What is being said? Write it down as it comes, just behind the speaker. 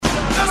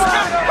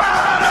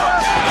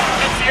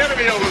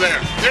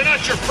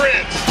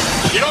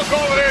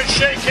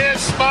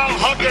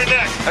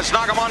Let's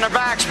knock them on their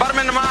backs, butt them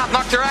in the mouth,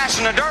 knock their ass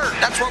in the dirt.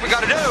 That's what we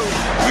got to do.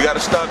 We got to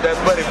stop that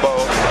buddy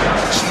ball.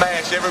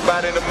 Smash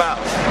everybody in the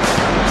mouth.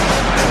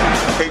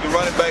 Take the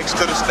running backs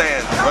to the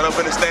stands. Run up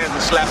in the stands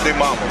and slap their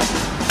mama.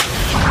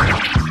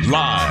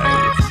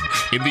 Live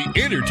in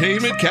the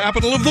entertainment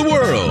capital of the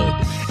world,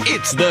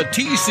 it's the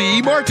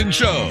T.C. Martin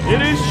Show.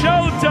 It is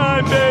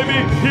showtime,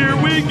 baby. Here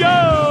we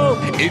go.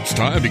 It's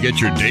time to get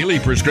your daily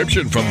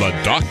prescription from the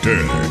doctor,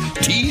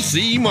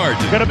 T.C.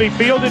 Martin. Going to be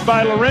fielded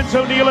by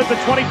Lorenzo Neal at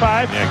the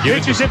 25.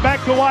 Pitches it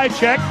back to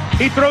Wycheck.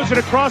 He throws it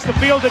across the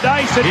field to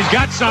Dyson. He's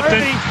got something.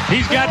 30,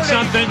 He's got 40,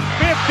 something.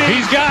 50.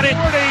 He's got it.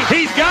 40,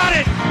 He's got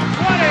it.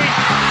 20,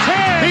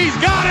 10. He's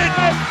got it.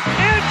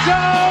 End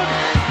zone.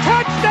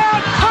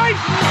 Touchdown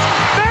Titans.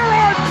 There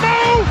are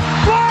no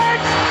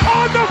flags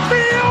on the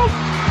field.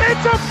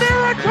 It's a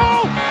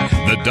miracle.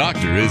 The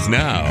doctor is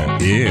now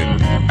in.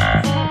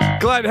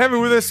 Glad to have you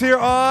with us here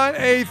on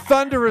a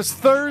thunderous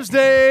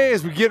Thursday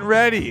as we get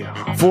ready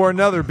for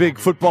another big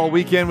football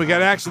weekend. We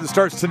got action that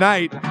starts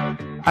tonight.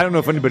 I don't know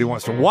if anybody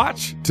wants to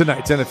watch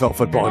tonight's NFL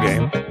football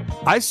game.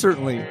 I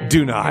certainly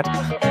do not.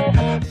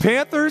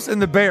 Panthers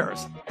and the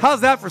Bears.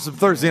 How's that for some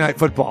Thursday night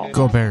football?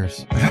 Go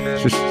Bears.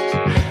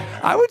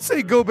 I would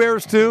say go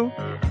Bears too.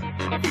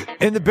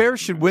 And the Bears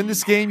should win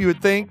this game, you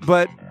would think,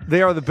 but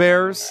they are the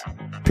Bears.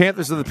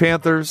 Panthers are the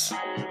Panthers.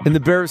 And the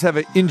Bears have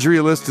an injury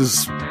list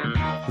as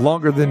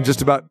longer than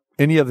just about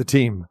any other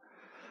team.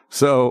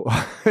 So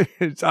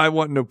I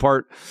want no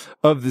part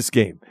of this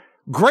game.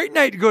 Great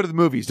night to go to the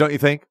movies, don't you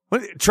think?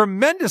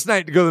 Tremendous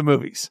night to go to the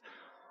movies.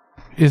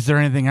 Is there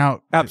anything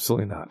out?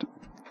 Absolutely not.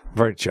 I've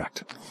already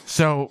checked.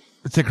 So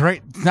it's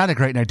not a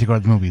great night to go to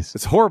the movies.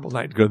 It's a horrible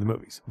night to go to the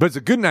movies. But it's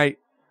a good night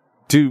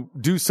to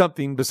do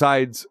something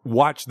besides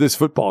watch this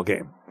football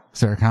game. Is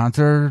there a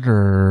concert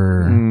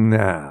or?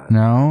 Nah.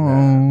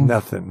 No?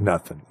 Nothing.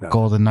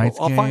 Golden Knights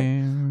I'll game?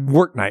 find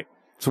work night.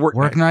 It's a work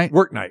night.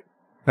 Work night.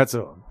 That's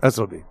what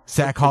it'll be.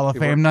 SAC Hall of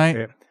Fame night?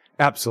 Yeah.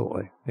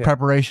 Absolutely. Yeah.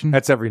 Preparation?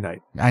 That's every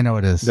night. I know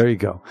it is. There you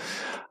go.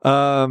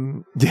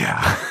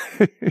 Yeah.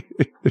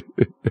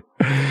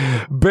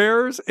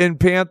 Bears and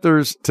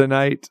Panthers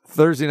tonight,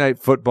 Thursday night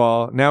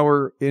football. Now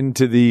we're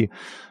into the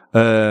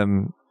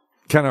kind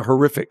of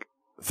horrific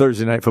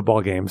Thursday night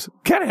football games.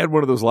 Kind of had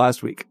one of those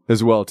last week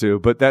as well, too.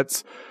 But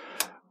that's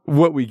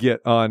what we get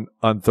on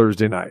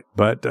Thursday night.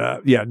 But,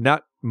 yeah,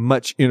 not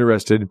much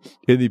interested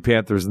in the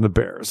Panthers and the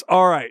Bears.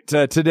 All right.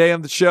 Today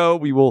on the show,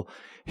 we will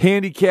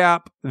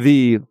handicap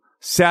the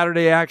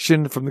Saturday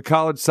action from the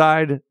college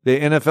side, the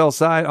NFL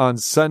side on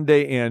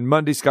Sunday and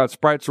Monday. Scott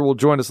Spreitzer will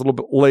join us a little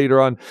bit later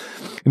on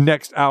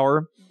next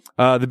hour.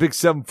 The big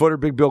 7-footer,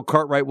 Big Bill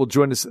Cartwright, will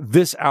join us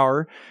this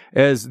hour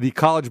as the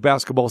college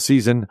basketball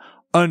season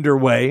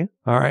underway.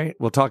 All right.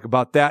 We'll talk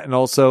about that and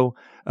also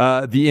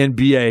the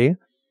NBA.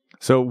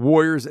 So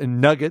Warriors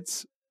and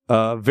Nuggets,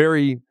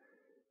 very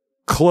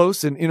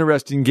close and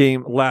interesting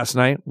game last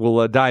night.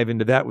 We'll dive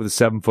into that with a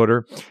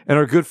 7-footer. And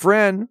our good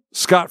friend,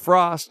 Scott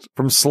Frost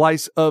from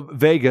Slice of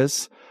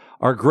Vegas,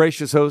 our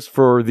gracious host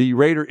for the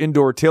Raider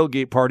Indoor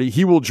Tailgate Party.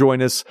 He will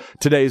join us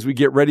today as we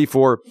get ready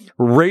for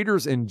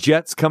Raiders and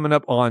Jets coming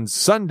up on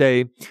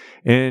Sunday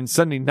and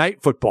Sunday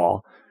night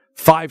football,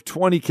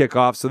 5:20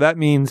 kickoff. So that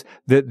means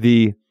that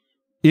the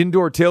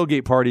Indoor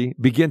Tailgate Party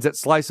begins at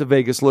Slice of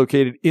Vegas,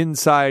 located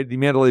inside the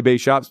Mandalay Bay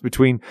shops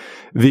between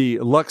the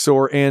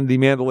Luxor and the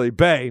Mandalay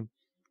Bay.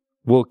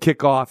 Will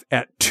kick off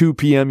at 2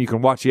 p.m. You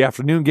can watch the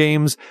afternoon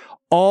games.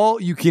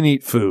 All you can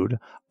eat food.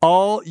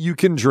 All you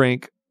can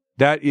drink.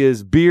 That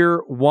is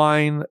beer,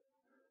 wine,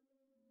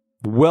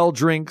 well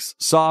drinks,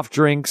 soft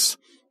drinks,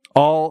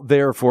 all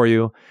there for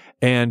you.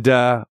 And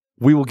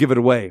we will give it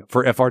away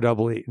for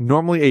FREE.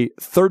 Normally a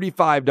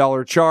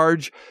 $35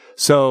 charge.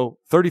 So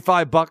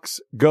 $35,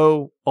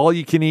 go all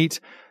you can eat.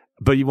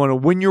 But you want to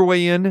win your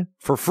way in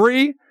for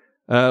free?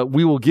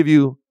 We will give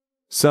you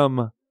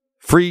some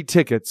free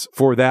tickets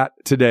for that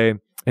today.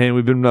 And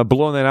we've been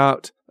blowing that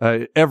out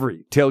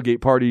every tailgate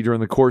party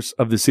during the course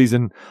of the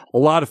season. A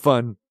lot of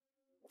fun.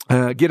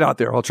 Get out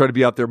there. I'll try to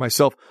be out there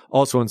myself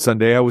also on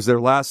Sunday. I was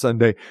there last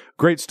Sunday.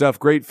 Great stuff,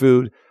 great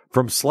food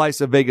from Slice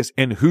of Vegas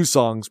and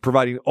Hoosong's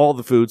providing all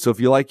the food. So if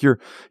you like your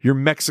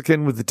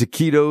Mexican with the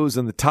taquitos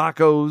and the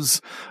tacos,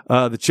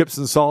 the chips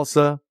and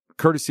salsa,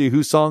 courtesy of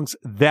Hoosong's,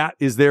 that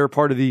is there,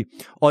 part of the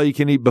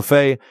all-you-can-eat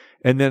buffet.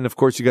 And then, of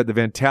course, you got the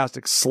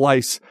fantastic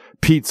slice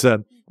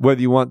pizza,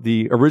 whether you want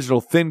the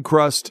original thin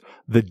crust,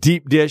 the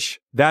deep dish,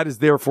 that is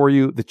there for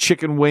you, the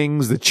chicken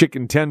wings, the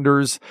chicken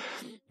tenders,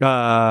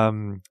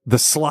 the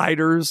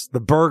sliders, the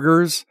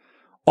burgers,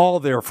 all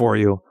there for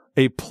you.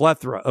 A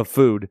plethora of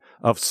food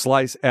of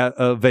Slice at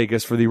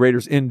Vegas for the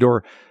Raiders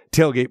Indoor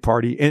Tailgate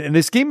Party. And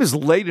this game is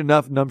late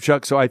enough,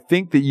 Numbchuk, so I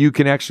think that you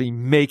can actually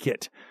make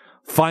it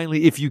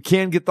finally if you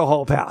can get the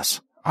hall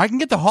pass. I can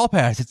get the hall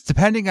pass. It's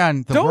depending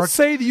on the Don't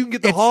say that you can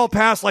get the hall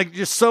pass like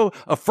just so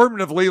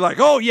affirmatively, like,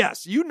 oh,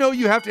 yes, you know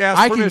you have to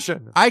ask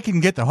permission. I can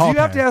get the hall pass. Do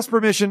you have to ask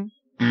permission?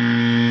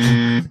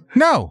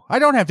 No, I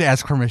don't have to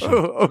ask permission.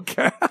 Oh,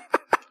 okay.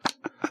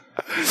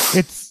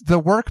 It's the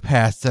work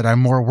pass that I'm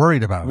more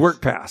worried about.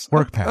 Work pass.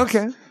 Work pass.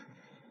 Okay.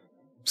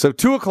 So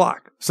 2:00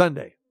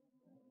 Sunday.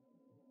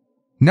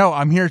 No,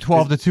 I'm here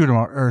 12 to 2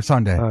 tomorrow or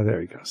Sunday. Oh,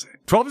 there you go.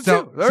 12 to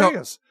 2. There he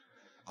is.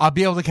 I'll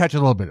be able to catch a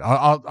little bit.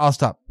 I'll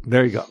stop.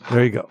 There you go.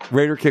 There you go.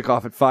 Raider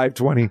kickoff at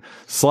 5:20.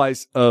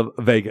 Slice of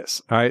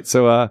Vegas. All right.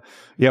 So,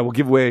 we'll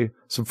give away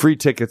some free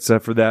tickets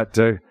for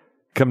that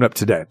coming up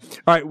today.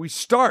 All right. We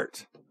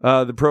start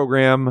the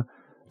program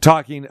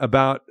talking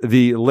about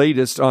the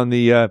latest on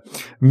the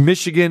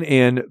Michigan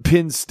and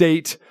Penn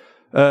State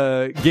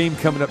game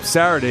coming up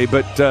Saturday.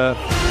 But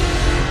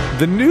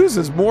the news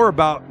is more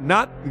about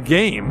not the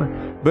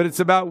game, but it's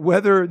about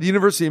whether the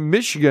University of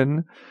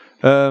Michigan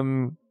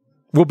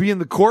will be in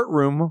the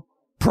courtroom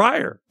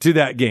prior to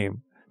that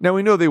game. Now,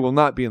 we know they will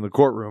not be in the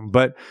courtroom,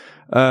 but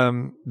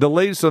the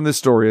latest on this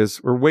story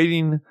is we're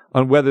waiting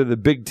on whether the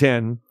Big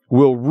Ten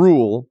will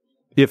rule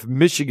if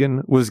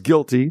Michigan was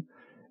guilty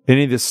in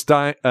any of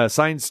the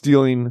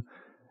sign-stealing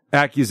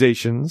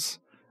accusations,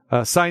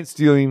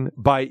 sign-stealing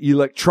by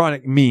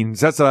electronic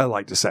means. That's what I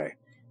like to say.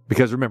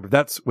 Because remember,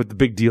 that's what the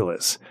big deal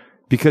is.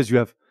 Because you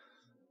have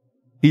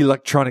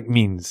electronic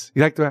means.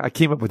 You like the way I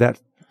came up with that?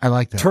 I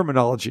like that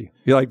terminology.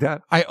 You like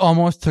that? I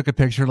almost took a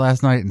picture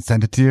last night and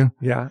sent it to you.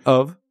 Yeah.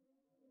 Of?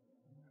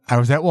 I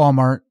was at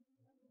Walmart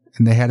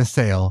and they had a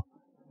sale.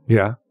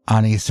 Yeah.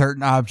 On a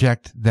certain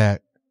object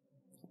that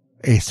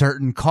a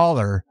certain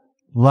caller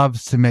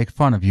loves to make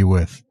fun of you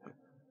with.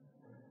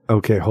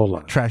 Okay, hold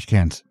on. Trash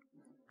cans.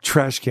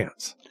 Trash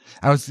cans.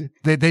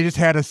 They just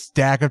had a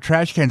stack of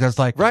trash cans. I was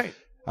like, right.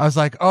 I was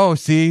like, oh,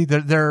 see,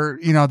 they're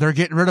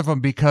getting rid of them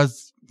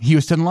because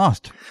Houston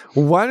lost.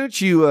 Why don't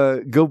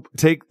you go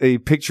take a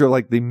picture of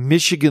like the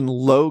Michigan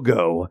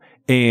logo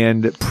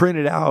and print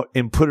it out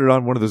and put it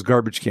on one of those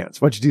garbage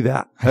cans? Why don't you do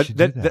that?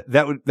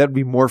 That'd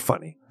be more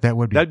funny. That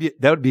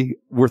would be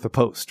worth a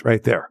post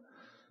right there.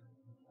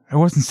 I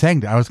wasn't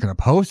saying that I was going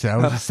to post it. I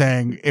was just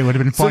saying it would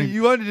have been funny. So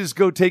you wanted to just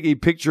go take a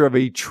picture of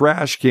a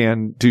trash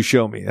can to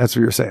show me. That's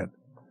what you're saying.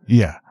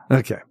 Yeah.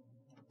 Okay.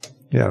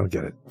 Yeah, I don't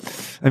get it.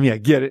 I mean, I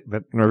get it,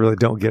 but I really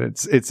don't get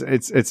it.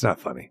 It's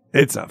not funny.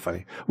 It's not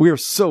funny. We are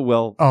so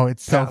well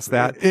past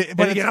that.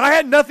 But again, I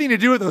had nothing to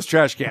do with those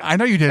trash cans. I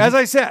know you didn't. As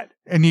I said.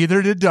 And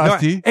neither did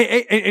Dusty. No,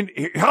 and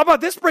how about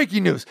this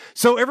breaking news?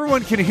 So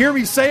everyone can hear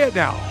me say it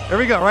now. There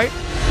we go, right?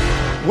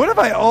 What have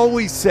I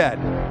always said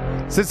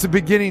since the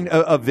beginning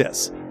of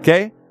this?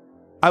 Okay?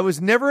 I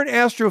was never an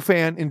Astro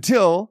fan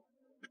until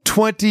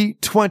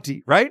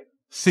 2020, right?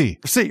 C,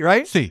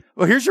 right? C.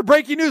 Well, here's your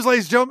breaking news,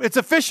 ladies and gentlemen. It's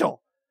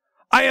official.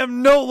 I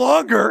am no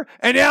longer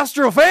an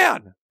Astro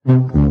fan.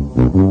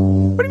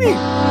 What do you mean?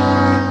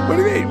 What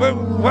do you mean?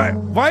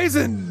 Why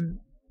isn't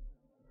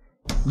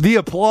the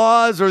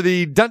applause or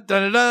the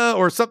dun-dun-dun-dun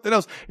or something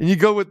else? And you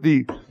go with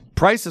the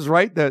Price is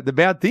Right, the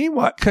bad theme?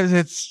 What?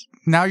 Because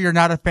now you're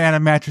not a fan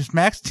of Mattress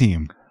Mac's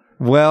team.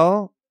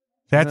 Well,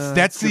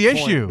 that's the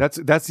issue. That's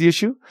the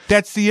issue?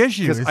 That's the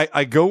issue. Because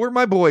I go where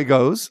my boy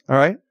goes, all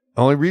right?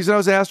 Only reason I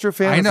was an Astro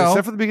fan, as I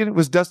said from the beginning,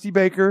 was Dusty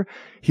Baker.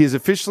 He is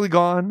officially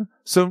gone.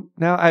 So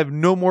now I have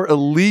no more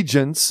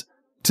allegiance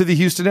to the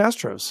Houston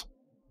Astros.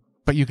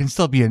 But you can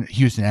still be a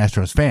Houston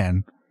Astros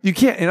fan. You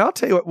can't. And I'll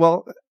tell you what,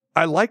 well,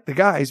 I like the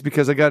guys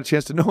because I got a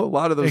chance to know a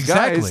lot of those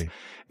guys.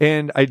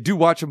 And I do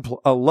watch them.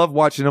 I love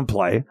watching them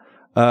play.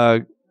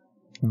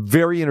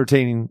 Very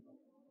entertaining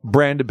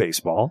brand of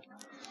baseball.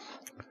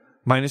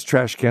 Minus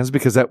trash cans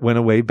because that went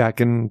away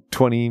back in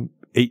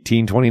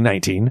 2018,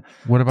 2019.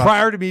 What about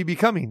prior to me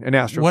becoming an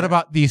Astro? What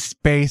about these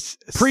Space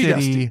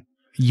City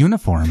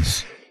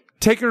uniforms?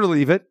 Take it or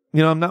leave it.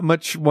 You know, I'm not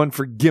much one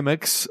for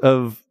gimmick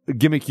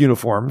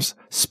uniforms.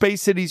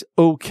 Space City's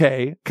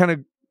okay. Kind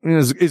of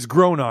is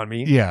grown on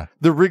me. Yeah.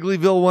 The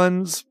Wrigleyville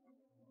ones,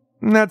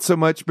 not so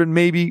much, but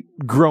maybe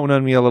grown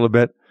on me a little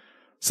bit.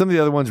 Some of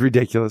the other ones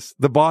ridiculous.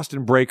 The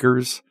Boston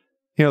Breakers,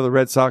 the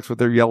Red Sox with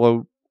their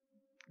yellow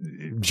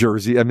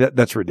jersey. I mean,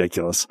 that's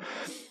ridiculous.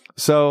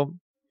 So,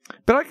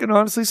 but I can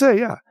honestly say,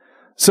 yeah.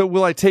 So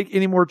will I take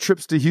any more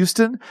trips to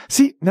Houston?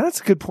 See, now that's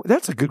a good point.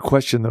 That's a good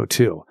question though,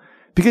 too.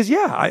 Because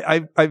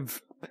yeah,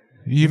 I've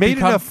made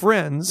enough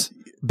friends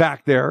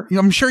back there.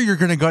 I'm sure you're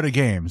going to go to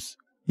games.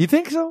 You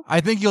think so?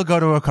 I think you'll go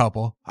to a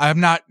couple.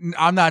 I'm not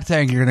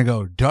saying you're going to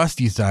go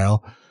Dusty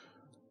style.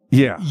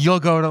 Yeah.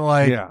 You'll go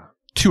to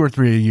 2 or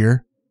 3 a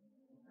year.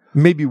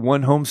 Maybe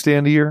one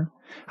homestand a year.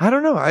 I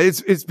don't know.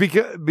 It's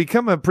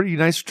become a pretty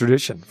nice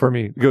tradition for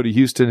me to go to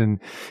Houston and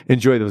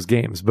enjoy those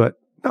games. But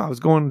no, I was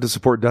going to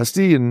support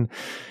Dusty, and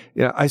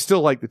I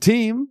still like the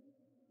team.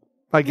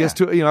 I guess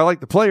too. I like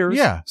the players.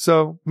 Yeah.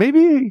 So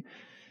maybe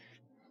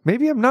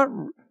I'm not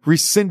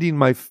rescinding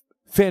my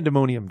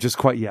fandemonium just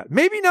quite yet.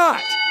 Maybe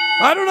not.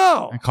 I don't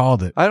know. I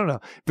called it. I don't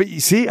know. But you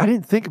see, I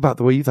didn't think about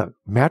the way you thought.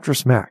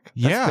 Mattress Mac.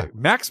 That's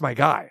Mac's my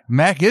guy.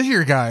 Mac is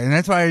your guy. And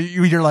that's why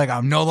you're like,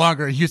 I'm no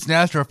longer a Houston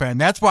Astro fan.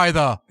 That's why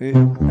okay.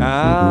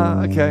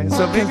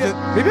 So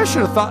maybe I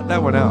should have thought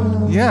that one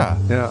out. Yeah.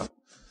 Yeah.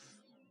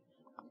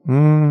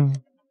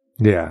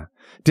 Yeah.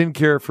 Didn't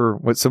care for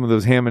what some of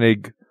those ham and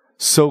egg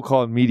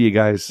so-called media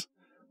guys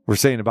were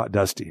saying about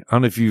Dusty. I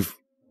don't know if you've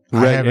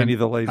read any of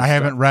the latest I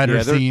haven't read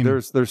or seen.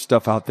 There's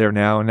stuff out there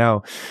now. And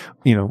now,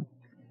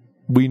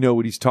 we know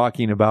what he's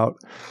talking about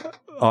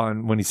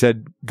on when he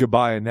said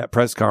goodbye in that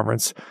press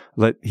conference,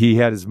 he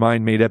had his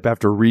mind made up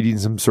after reading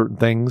some certain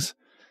things.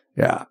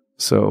 Yeah.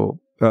 So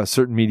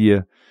certain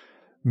media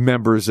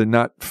members are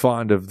not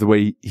fond of the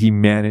way he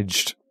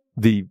managed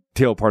the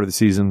tail part of the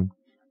season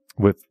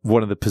with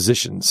one of the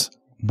positions.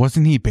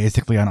 Wasn't he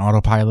basically on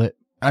autopilot?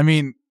 I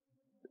mean,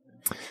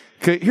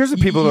 okay, here's what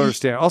people don't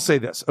understand. I'll say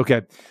this.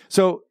 Okay.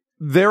 So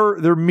there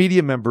are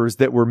media members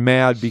that were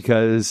mad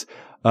because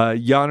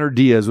Yainer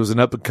Diaz was an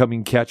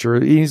up-and-coming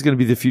catcher. He's going to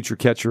be the future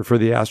catcher for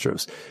the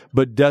Astros.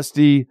 But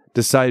Dusty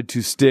decided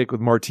to stick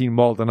with Martin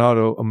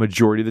Maldonado a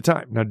majority of the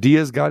time. Now,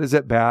 Diaz got his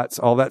at-bats,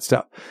 all that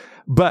stuff.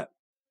 But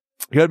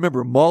you got to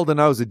remember,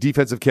 Maldonado is a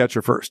defensive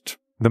catcher first.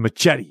 The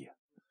machete.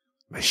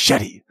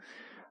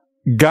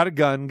 Got a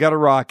gun, got a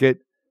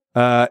rocket,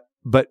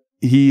 but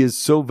he is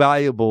so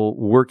valuable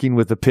working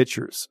with the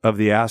pitchers of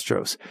the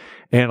Astros.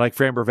 And like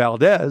Framber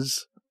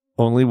Valdez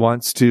only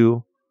wants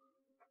to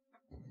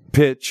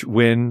pitch if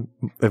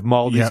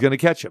Maldi's going to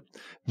catch him.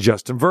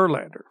 Justin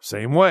Verlander,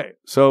 same way.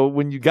 So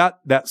when you got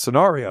that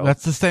scenario,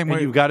 that's the same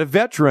way. You've got a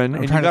veteran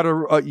and you got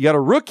a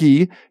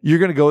rookie, you're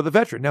going to go with a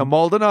veteran. Now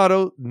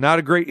Maldonado, not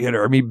a great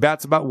hitter. I mean,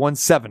 bats about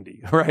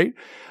 170, right?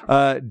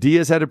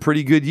 Diaz had a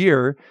pretty good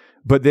year,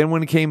 but then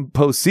when it came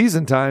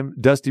postseason time,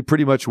 Dusty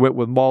pretty much went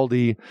with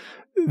Maldi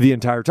the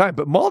entire time.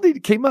 But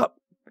Maldi came up,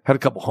 had a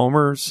couple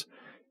homers,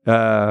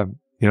 had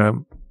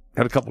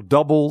a couple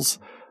doubles.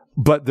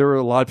 But there were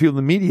a lot of people in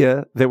the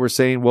media that were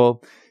saying,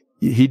 well,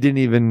 he didn't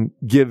even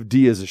give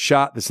Diaz a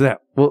shot, this and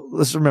that. Well,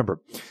 let's remember,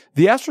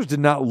 the Astros did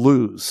not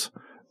lose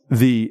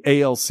the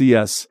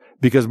ALCS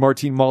because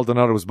Martin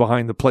Maldonado was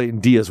behind the plate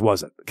and Diaz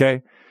wasn't,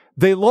 okay?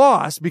 They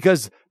lost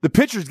because the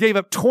pitchers gave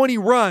up 20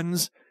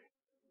 runs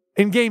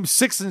in games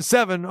 6 and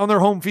 7 on their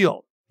home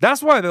field.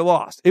 That's why they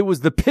lost. It was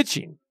the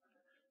pitching.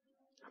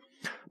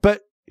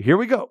 But here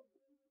we go.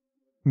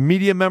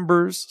 Media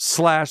members /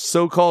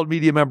 so-called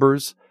media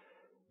members,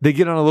 they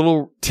get on a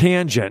little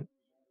tangent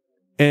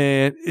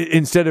and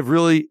instead of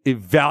really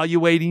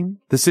evaluating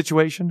the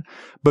situation,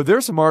 but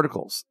there's some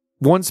articles,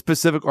 one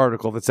specific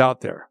article that's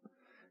out there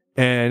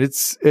and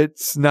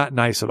it's not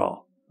nice at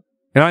all.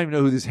 And I don't even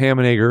know who this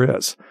Hammenegger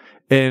is.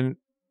 And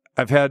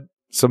I've had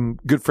some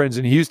good friends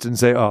in Houston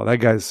say, oh, that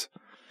guy's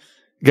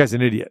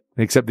an idiot,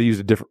 except they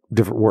used a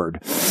different word,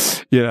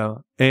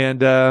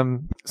 and,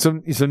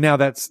 so now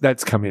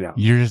that's coming out.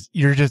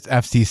 You're just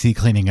FCC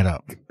cleaning it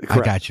up. Correct.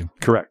 I got you.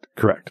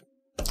 Correct.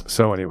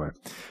 So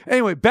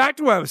anyway, back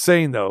to what I was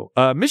saying though.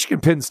 Michigan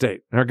Penn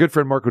State, and our good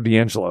friend Marco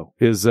D'Angelo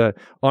is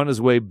on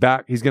his way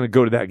back. He's going to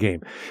go to that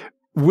game.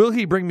 Will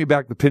he bring me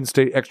back the Penn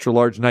State extra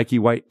large Nike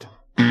white?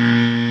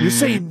 You're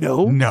saying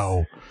no?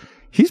 No.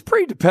 He's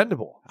pretty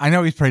dependable. I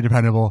know he's pretty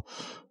dependable.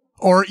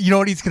 Or you know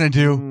what he's going to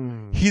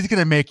do? He's going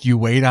to make you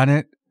wait on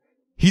it.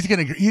 He's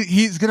going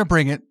to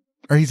bring it,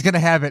 or he's going to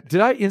have it. Did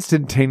I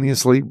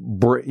instantaneously,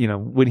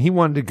 when he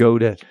wanted to go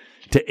to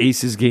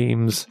Aces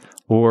games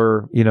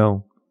or,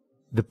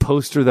 the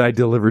poster that I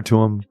delivered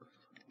to him?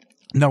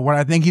 No, what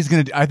I think he's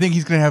going to do, I think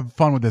he's going to have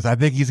fun with this. I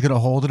think he's going to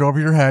hold it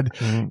over your head.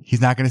 Mm-hmm. He's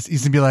going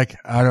to be like,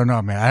 I don't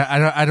know, man.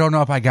 I don't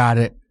know if I got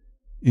it,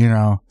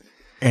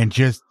 and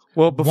just,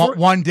 well,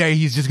 one day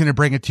he's just going to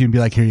bring it to you and be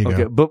like, here you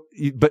go.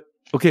 But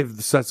okay,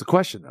 so that's the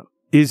question though.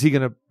 Is he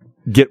going to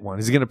get one?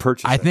 Is he going to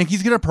purchase it? I think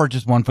he's going to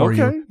purchase one for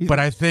you, but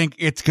I think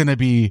it's going to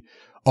be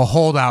a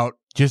holdout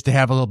just to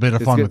have a little bit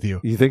of fun with you.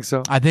 You think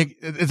so? I think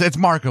it's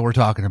Marco we're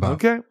talking about.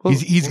 Okay. Well,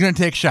 he's going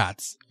to take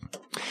shots.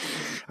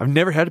 I've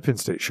never had a Penn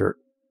State shirt.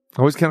 I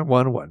always kind of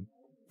wanted one.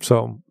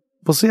 So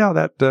we'll see how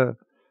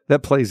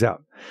that plays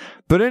out.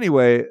 But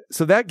anyway,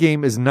 so that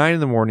game is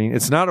 9 a.m.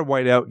 It's not a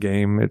whiteout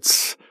game.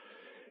 It's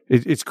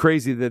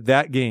crazy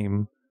that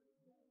game,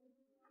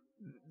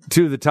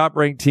 two of the top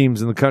ranked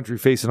teams in the country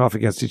facing off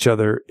against each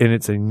other, and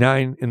it's a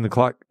 9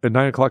 o'clock in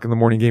the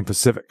morning game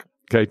Pacific.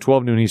 Okay,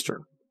 12 noon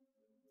Eastern.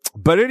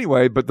 But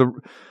anyway,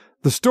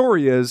 the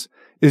story is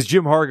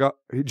Jim Harbaugh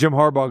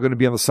going to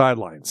be on the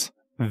sidelines?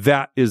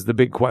 That is the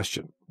big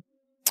question.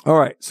 All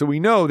right, so we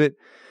know that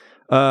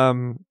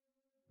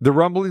the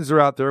rumblings are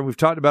out there, and we've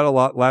talked about it a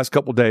lot last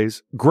couple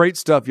days. Great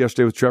stuff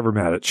yesterday with Trevor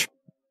Maddich.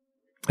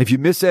 If you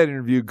missed that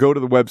interview, go to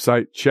the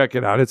website, check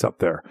it out. It's up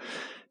there,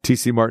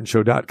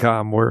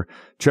 tcmartinshow.com, where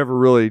Trevor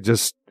really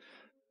just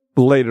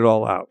laid it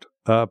all out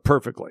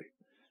perfectly.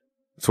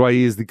 That's why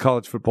he is the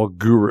college football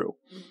guru.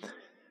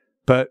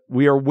 But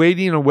we are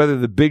waiting on whether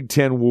the Big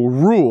Ten will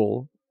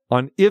rule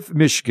on if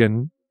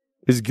Michigan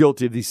is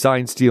guilty of the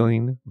sign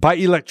stealing by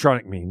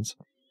electronic means.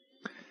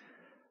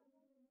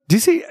 Do you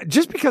see,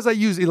 just because I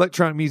use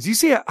electronic means, do you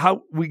see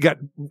how we got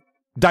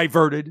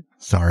diverted?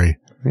 Sorry.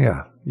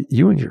 Yeah.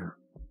 You and your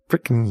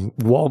freaking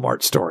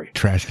Walmart story.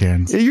 Trash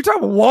cans. You're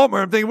talking about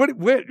Walmart. I'm thinking,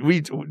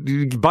 what do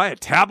you buy a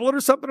tablet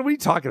or something? What are you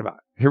talking about?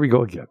 Here we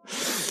go again.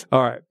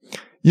 All right.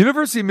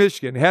 University of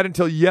Michigan had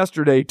until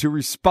yesterday to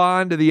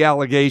respond to the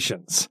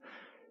allegations.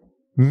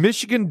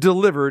 Michigan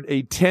delivered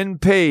a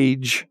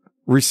 10-page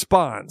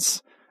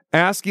response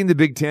asking the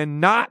Big Ten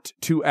not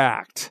to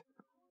act.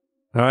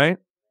 All right?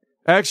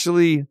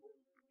 Actually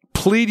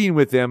pleading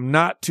with them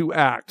not to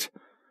act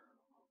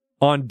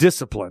on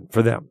discipline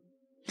for them.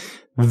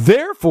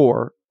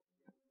 Therefore,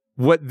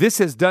 what this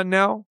has done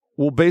now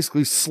will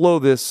basically slow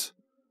this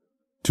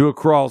to a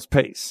crawl's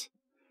pace.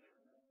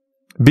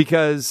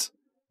 Because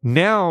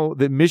now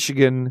that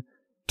Michigan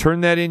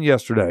turned that in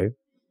yesterday,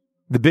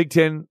 the Big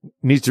Ten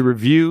needs to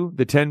review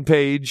the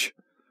 10-page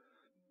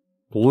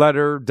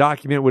letter,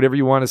 document, whatever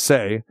you want to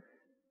say,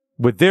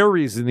 with their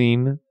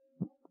reasoning,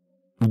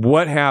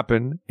 what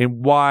happened,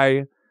 and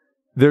why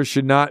there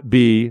should not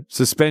be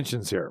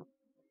suspensions here.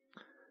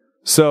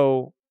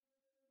 So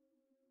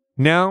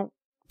now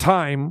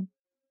time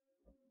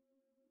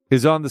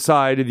is on the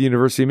side of the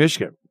University of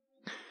Michigan.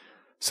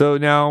 So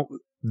now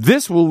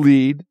this will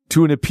lead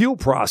to an appeal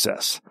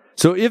process.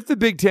 So if the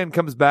Big Ten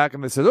comes back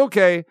and it says,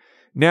 okay,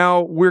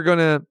 now we're going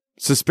to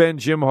suspend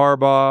Jim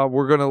Harbaugh,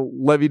 we're going to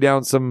levy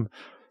down some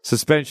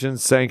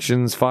suspensions,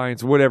 sanctions,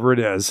 fines, whatever it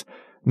is.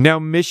 Now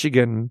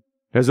Michigan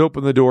has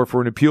opened the door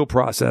for an appeal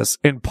process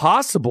and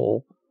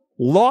possible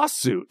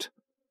lawsuit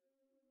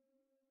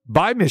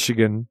by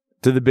Michigan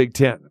to the Big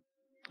Ten.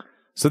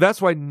 So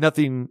that's why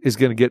nothing is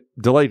going to get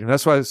delayed. And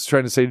that's why I was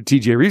trying to say to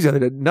TJ Reeves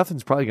that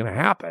nothing's probably going to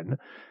happen.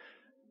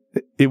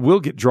 It will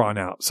get drawn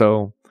out.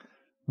 So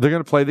they're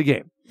going to play the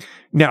game.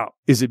 Now,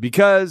 is it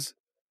because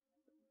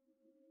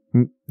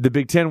the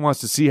Big Ten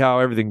wants to see how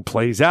everything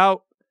plays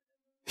out?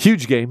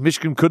 Huge game.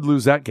 Michigan could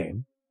lose that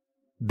game.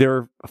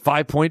 They're a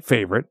 5-point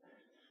favorite.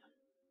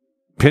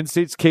 Penn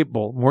State's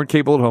capable, more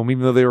capable at home,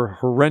 even though they were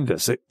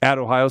horrendous at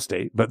Ohio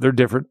State, but they're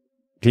different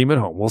team at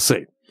home. We'll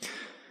see.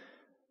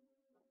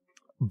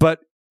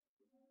 But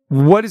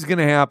what is going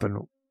to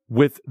happen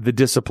with the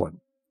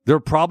discipline?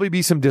 There'll probably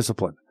be some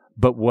discipline,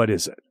 but what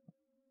is it?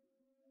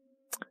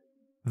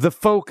 The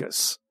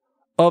focus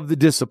of the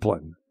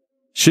discipline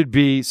should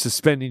be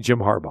suspending Jim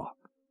Harbaugh.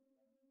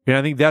 And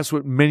I think that's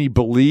what many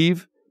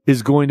believe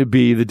is going to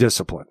be the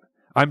discipline.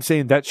 I'm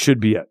saying that should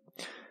be it.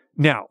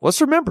 Now,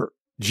 let's remember,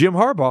 Jim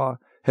Harbaugh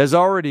has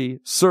already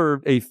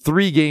served a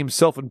 3-game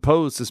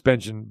self-imposed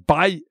suspension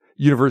by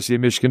University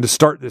of Michigan to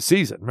start this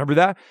season. Remember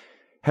that?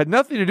 Had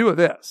nothing to do with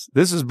this.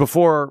 This is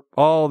before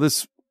all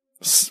this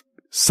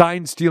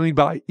sign stealing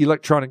by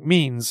electronic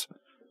means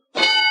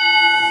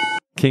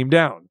came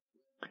down.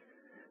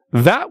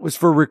 That was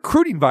for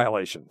recruiting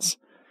violations.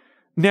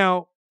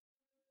 Now,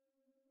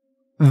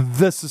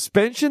 the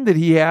suspension that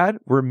he had,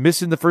 we're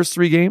missing the first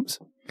 3 games.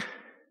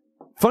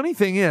 Funny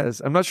thing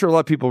is, I'm not sure a lot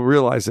of people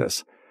realize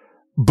this,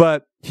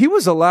 but he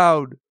was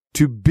allowed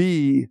to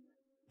be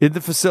in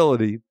the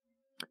facility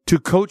to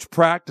coach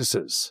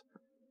practices.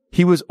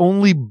 He was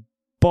only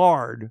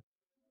barred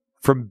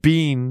from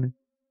being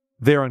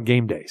there on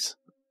game days.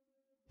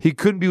 He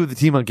couldn't be with the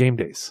team on game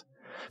days.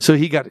 So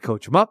he got to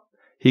coach them up.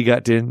 He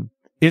got to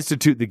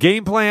institute the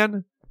game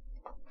plan.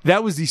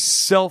 That was the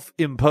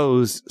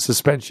self-imposed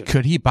suspension.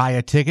 Could he buy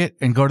a ticket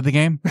and go to the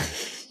game?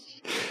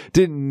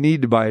 Didn't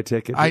need to buy a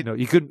ticket. No,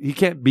 you couldn't. He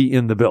can't be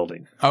in the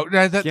building. Oh,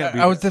 that's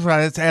what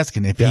I was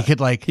asking. If he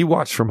could, he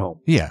watched from home.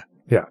 Yeah.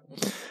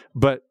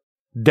 But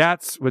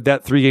that's what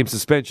that 3-game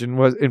suspension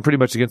was, and pretty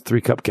much against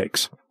 3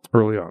 cupcakes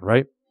early on,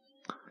 right?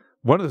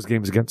 One of those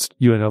games against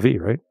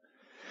UNLV, right?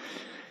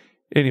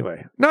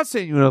 Anyway, not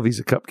saying UNLV's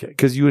a cupcake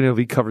because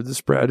UNLV covered the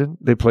spread and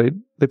they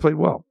played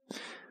well.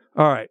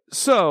 All right,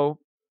 so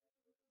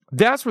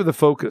that's where the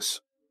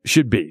focus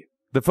should be.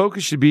 The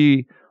focus should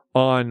be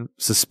on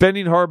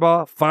suspending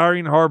Harbaugh,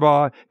 firing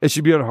Harbaugh. It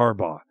should be on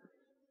Harbaugh.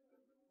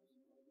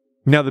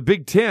 Now, the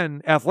Big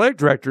Ten athletic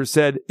director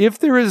said if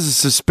there is a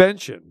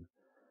suspension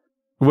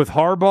with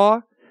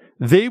Harbaugh,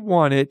 they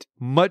want it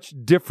much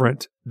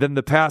different than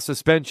the past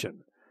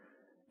suspension.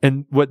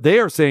 And what they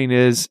are saying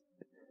is,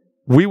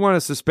 we want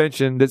a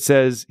suspension that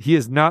says he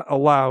is not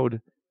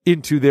allowed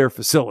into their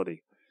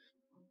facility,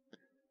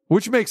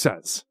 which makes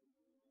sense.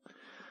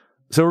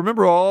 So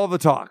remember all the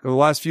talk of the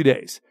last few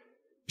days.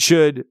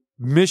 Should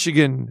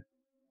Michigan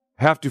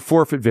have to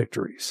forfeit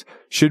victories?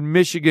 Should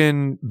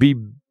Michigan be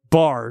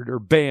barred or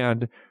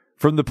banned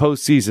from the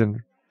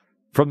postseason,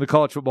 from the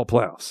college football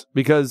playoffs?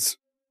 Because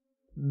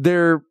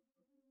they're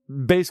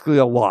basically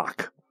a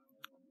lock.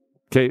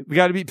 Okay, we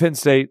got to beat Penn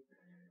State.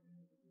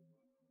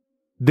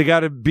 They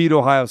got to beat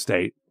Ohio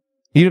State.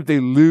 Even if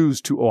they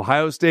lose to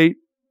Ohio State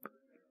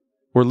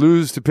or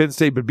lose to Penn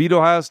State but beat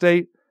Ohio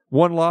State,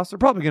 1 loss, they're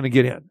probably going to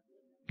get in.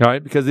 All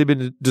right, because they've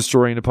been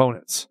destroying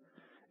opponents.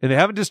 And they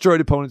haven't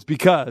destroyed opponents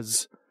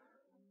because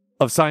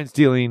of sign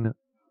stealing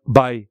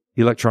by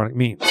electronic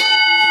means.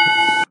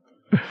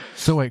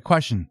 So wait,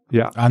 question.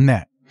 Yeah. On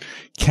that.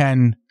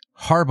 Can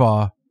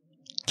Harbaugh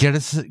get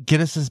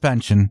a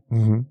suspension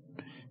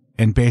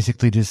and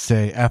basically just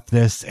say F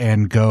this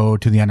and go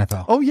to the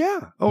NFL? Oh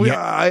yeah.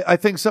 I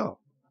think so.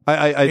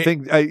 I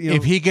think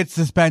if he gets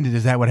suspended,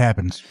 is that what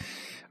happens?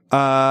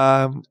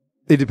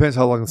 It depends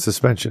how long the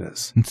suspension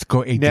is. Let's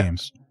go 8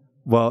 games.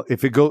 Well,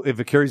 if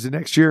it carries the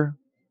next year,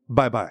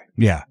 bye-bye.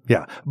 Yeah.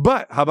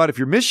 But how about if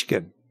you're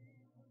Michigan?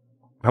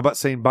 How about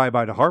saying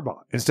bye-bye to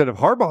Harbaugh? Instead of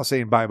Harbaugh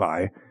saying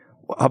bye-bye,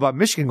 how about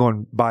Michigan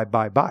going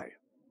bye-bye-bye?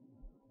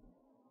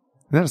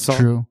 Isn't that a song?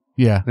 True.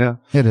 Yeah.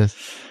 It is.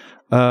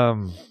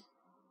 Should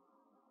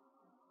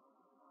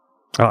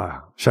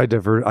I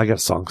divert? I got a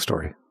song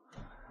story.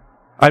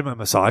 I had my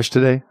massage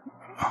today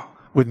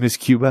with Miss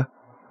Cuba.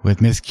 With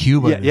Miss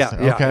Cuba.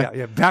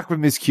 Yeah. Back with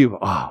Miss Cuba.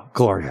 Oh,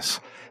 glorious.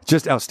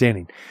 Just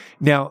outstanding.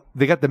 Now,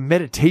 they got the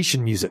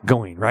meditation music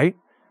going, right?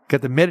 Got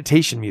the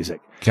meditation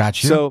music.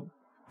 Gotcha. So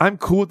I'm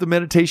cool with the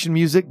meditation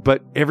music,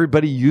 but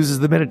everybody uses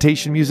the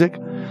meditation music.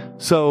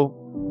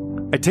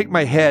 So I take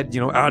my head,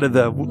 out of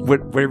the,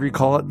 whatever you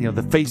call it,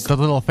 the face. The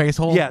little face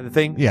hole? Yeah, the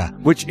thing. Yeah.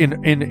 Which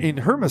in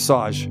her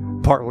massage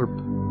parlor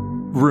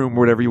room,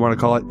 whatever you want to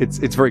call it,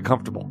 it's very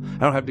comfortable. I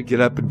don't have to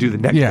get up and do the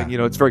neck thing.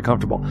 It's very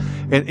comfortable.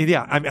 And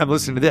I'm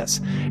listening to this.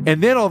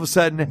 And then all of a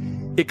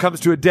sudden, it comes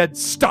to a dead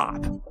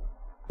stop.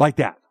 Like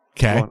that.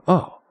 Okay.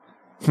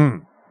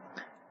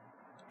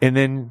 And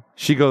then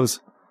she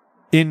goes,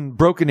 in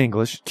broken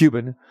English,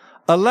 Cuban,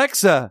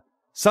 Alexa,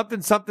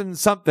 something, something,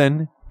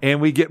 something,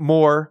 and we get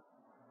more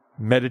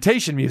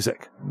meditation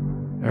music.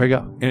 There we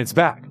go. And it's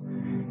back.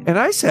 And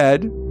I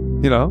said,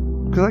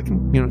 because I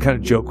can, kind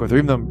of joke with her,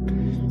 even though I'm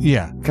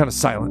kind of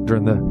silent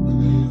during the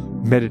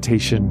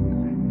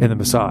meditation and the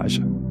massage.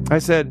 I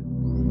said,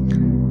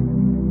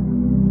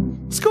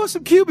 let's go with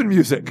some Cuban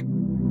music.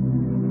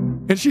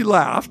 And she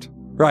laughed,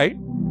 right?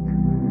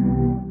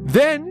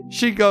 Then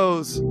she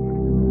goes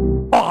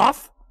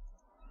off.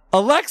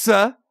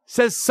 Alexa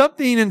says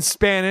something in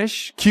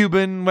Spanish,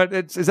 Cuban.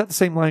 Is that the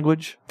same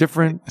language?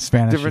 Different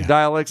Spanish, different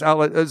dialects.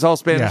 It's all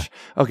Spanish.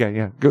 Yeah. Okay,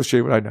 yeah. Go show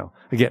you what I know.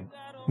 Again,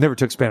 never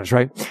took Spanish,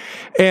 right?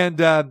 And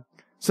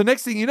so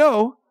next thing you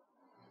know,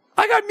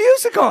 I got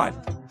music on.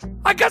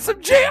 I got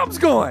some jams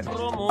going.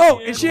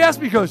 Oh, and she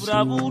asked me, goes,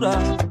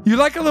 you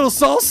like a little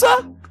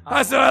salsa?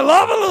 I said, I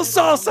love a little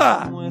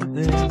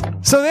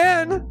salsa. So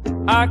then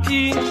I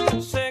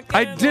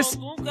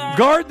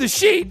discard the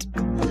sheet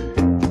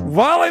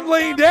while I'm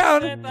laying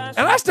down, and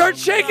I start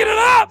shaking it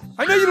up.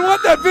 I know you don't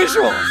want that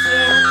visual.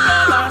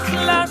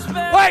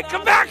 Wait,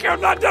 come back here.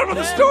 I'm not done with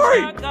the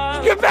story.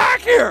 Get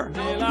back here.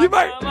 You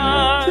might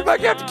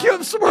have to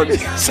cue some more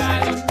music.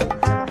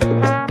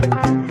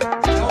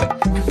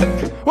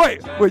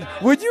 Wait,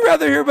 would you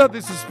rather hear about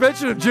the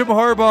suspension of Jim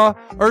Harbaugh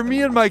or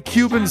me and my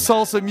Cuban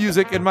salsa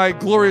music and my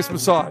glorious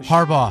massage?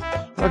 Harbaugh.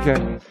 Okay.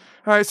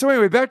 All right, so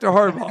anyway, back to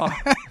Harbaugh.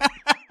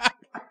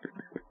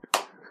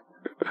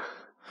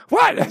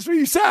 What? That's what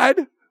you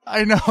said.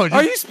 I know.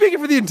 Are you speaking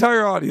for the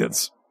entire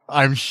audience?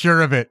 I'm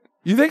sure of it.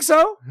 You think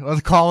so? Let's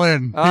call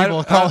in.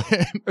 People call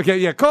in. Okay,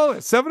 yeah, call it.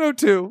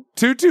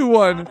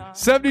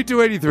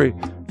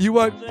 702-221-7283. You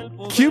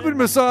want Cuban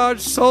massage,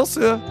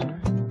 salsa,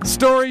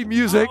 story,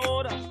 music,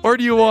 or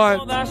do you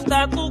want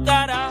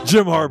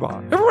Jim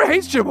Harbaugh? Everyone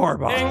hates Jim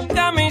Harbaugh.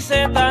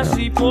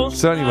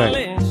 So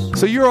anyway,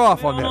 so you're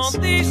off on this.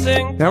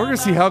 Now we're going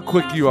to see how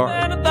quick you are.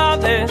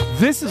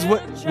 This is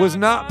what was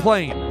not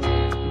playing.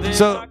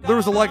 So there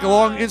was a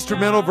long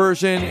instrumental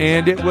version,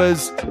 and it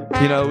was,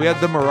 we had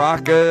the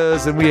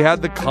maracas, and we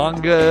had the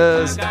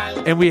congas,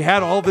 and we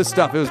had all this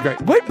stuff. It was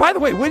great. Wait, by the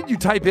way, what did you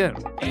type in?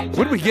 What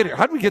did we get here?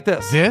 How did we get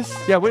this? This?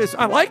 Yeah,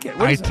 I like it.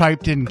 I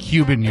typed in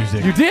Cuban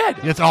music. You did?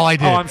 That's all I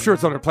did. Oh, I'm sure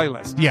it's on our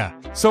playlist. Yeah.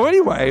 So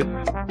anyway,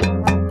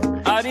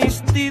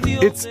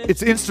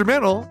 it's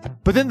instrumental,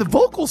 but then the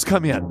vocals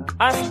come in.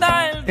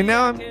 And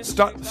now I'm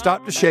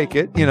stop to shake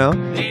it,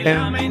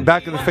 and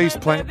back in the face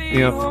plant,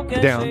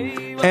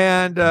 down.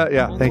 And,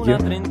 thank you.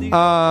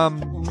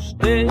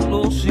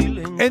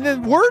 And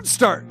then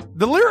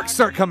the lyrics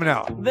start coming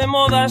out.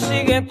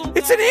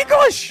 It's in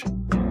English.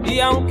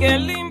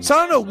 So I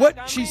don't know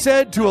what she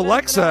said to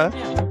Alexa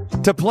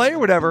to play or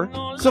whatever.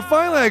 So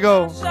finally I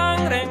go,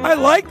 I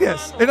like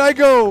this. And I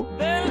go,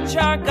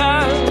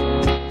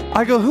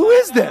 who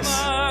is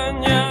this?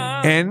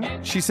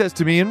 And she says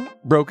to me in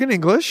broken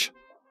English,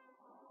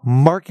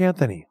 Mark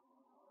Anthony.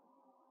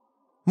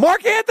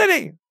 Mark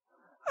Anthony!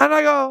 And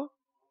I go,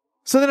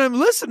 so then I'm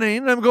listening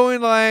and I'm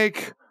going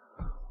like,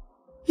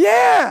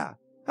 yeah,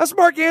 that's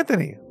Mark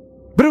Anthony.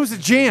 But it was a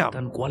jam.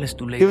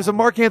 It was a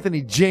Mark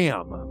Anthony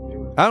jam.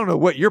 I don't know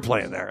what you're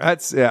playing there.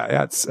 It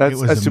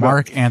was a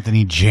Mark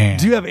Anthony jam.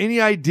 Do you have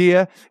any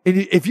idea?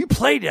 If you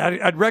played it,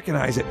 I'd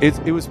recognize it.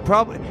 It was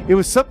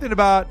something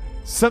about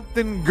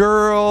something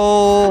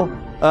girl,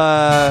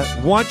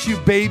 want you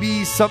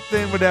baby,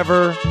 something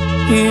whatever.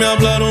 No,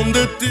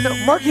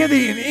 Mark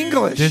Anthony in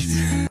English.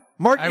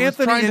 Mark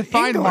Anthony in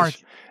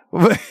English.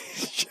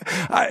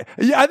 I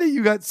think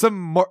you got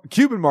some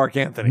Cuban Mark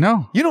Anthony.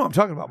 No. You know what I'm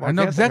talking about, Mark I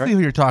know Anthony, exactly right?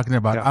 who you're talking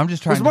about. Yeah. I'm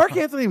just trying Was Mark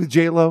Anthony with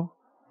J-Lo?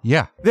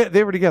 Yeah.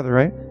 They were together,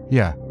 right?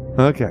 Yeah.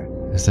 Okay.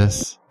 Is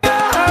this?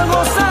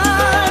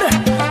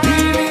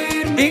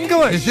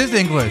 English. This is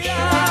English.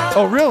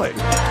 Oh, really?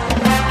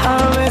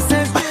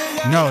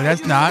 No,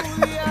 that's not.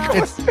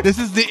 This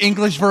is the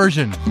English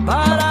version.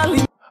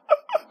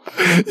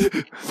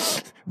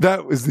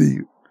 That was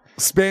the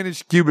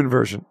Spanish-Cuban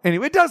version.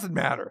 Anyway, it doesn't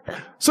matter.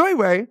 So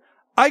anyway,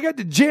 I got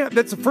to jam.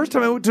 That's the first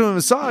time I went to a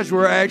massage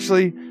where I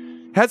actually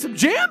had some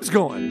jams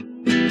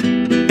going.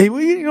 And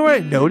you know what I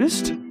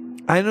noticed?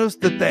 I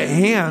noticed that the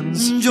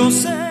hands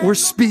were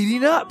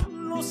speeding up.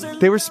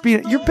 They were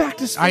speeding. You're back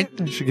to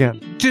Spanish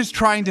again. Just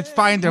trying to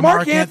find a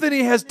Mark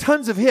Anthony has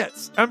tons of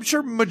hits. I'm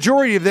sure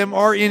majority of them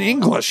are in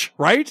English,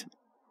 right?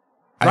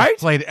 Right? I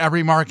played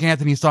every Mark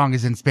Anthony song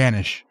is in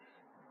Spanish.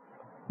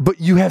 But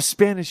you have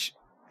Spanish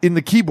in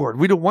the keyboard.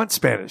 We don't want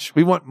Spanish.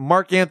 We want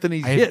Mark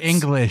Anthony's I have hits.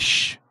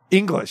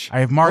 English. I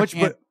have Mark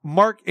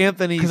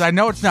Anthony's because I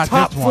know it's not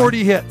top this one.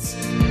 40 hits.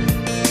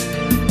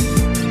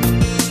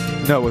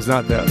 No, it was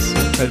not this.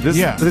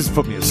 This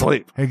put me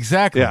asleep.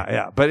 Exactly.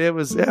 Yeah. But it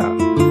was, no,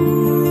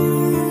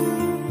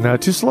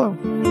 too slow.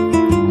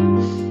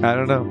 I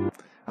don't know.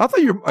 I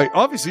thought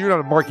obviously you're not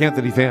a Mark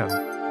Anthony fan.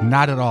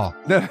 Not at all.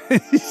 No,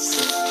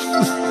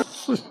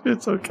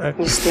 it's okay.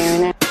 You're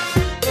staring at.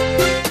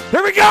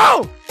 Here we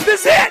go.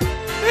 This is it.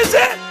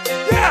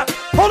 Yeah.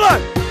 Hold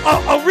on.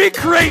 I'll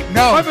recreate.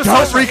 No, my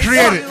don't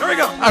recreate it. Here we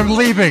go. I'm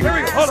leaving. Here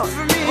we go. Hold on.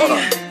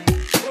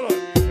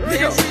 Here we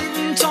go.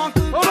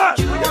 Hold on.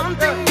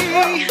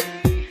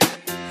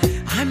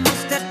 I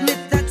must admit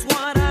that's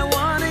what I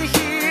want to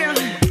hear.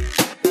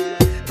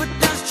 But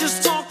that's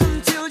just talk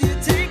until you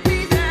take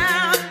me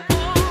down.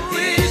 Oh,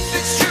 if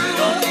it's true,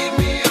 don't leave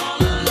me all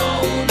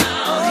alone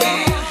out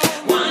here.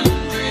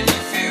 Wondering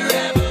if you're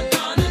ever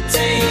gonna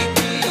take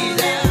me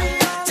there.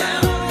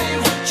 Tell me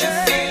what you're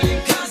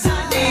feeling, 'cause I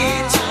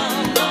need to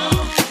know.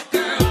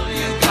 Girl,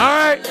 you All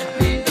right.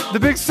 The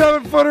big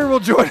 7-footer will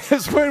join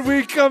us when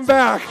we come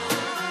back.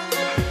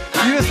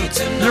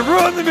 You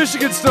ruined the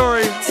Michigan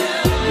story.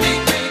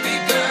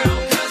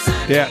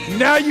 Yeah,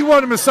 now you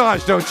want a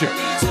massage, don't you?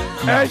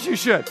 No. As you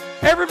should.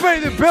 Everybody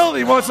in the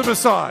building wants a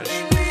massage.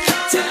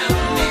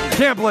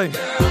 Can't blame you.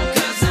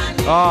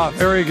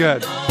 Very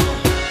good.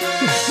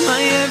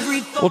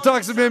 We'll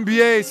talk some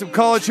NBA, some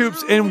college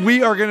hoops, and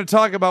we are going to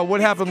talk about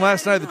what happened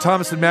last night at the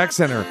Thomas & Mack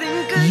Center.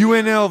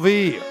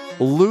 UNLV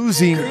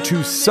losing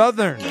to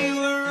Southern.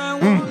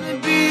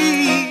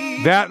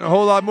 That and a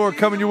whole lot more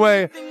coming your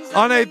way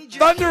on a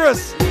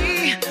thunderous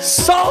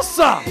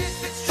Salsa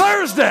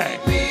Thursday.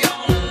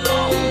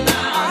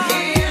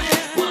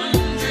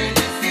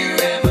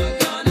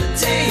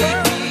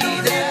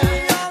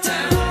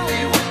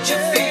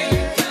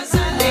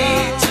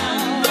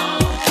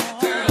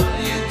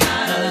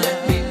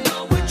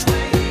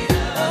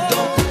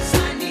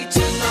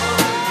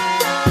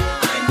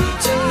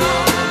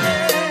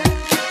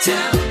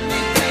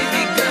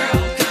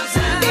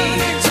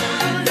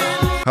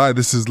 Hi,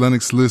 this is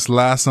Lennox Lewis,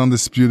 last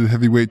undisputed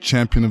heavyweight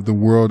champion of the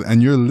world,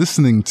 and you're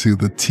listening to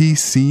the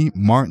TC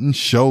Martin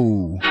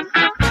Show.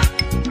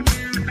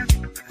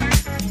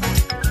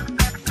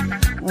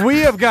 We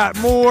have got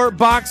more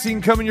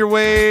boxing coming your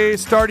way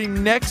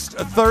starting next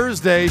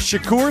Thursday.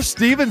 Shakur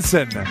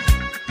Stevenson.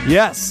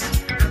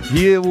 Yes,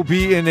 he will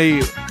be in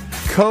a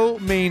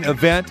co-main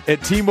event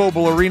at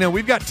T-Mobile Arena.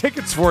 We've got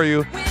tickets for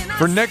you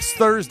for next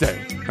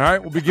Thursday. All right,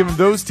 we'll be giving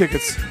those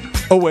tickets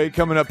away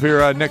coming up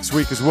here next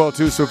week as well,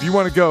 too. So if you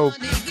want to go,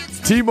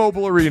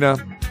 T-Mobile Arena,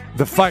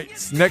 the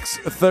fights next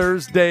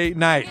Thursday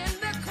night.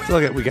 So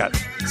look at, we got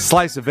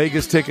Slice of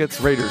Vegas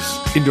tickets, Raiders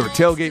indoor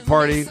tailgate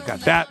party.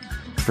 Got that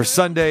for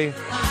Sunday.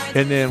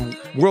 And then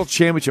World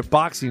Championship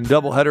Boxing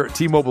doubleheader at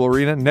T-Mobile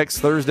Arena next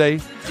Thursday.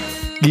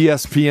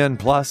 ESPN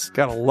Plus.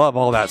 Gotta love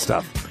all that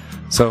stuff.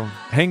 So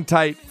hang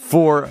tight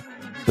for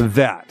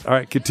that. All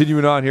right,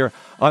 continuing on here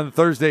on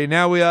Thursday.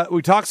 Now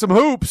we talk some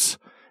hoops.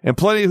 And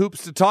plenty of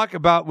hoops to talk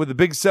about with the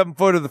big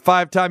 7-footer, the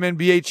 5-time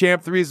NBA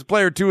champ, 3 as a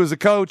player, 2 as a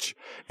coach,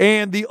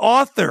 and the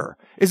author.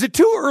 Is it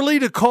too early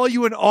to call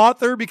you an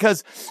author?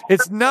 Because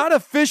it's not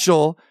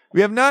official.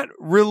 We have not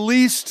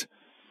released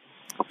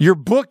your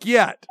book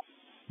yet.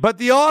 But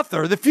the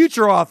author, the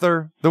future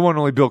author, the one and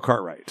only Bill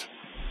Cartwright.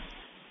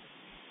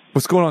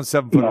 What's going on,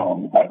 7-footer?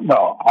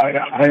 No,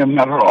 I am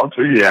not an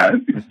author yet.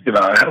 It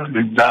has to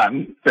be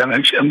done,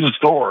 finished in the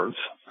stores.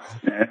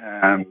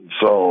 And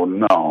so,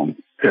 no.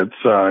 It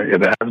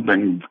has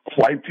been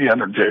quite the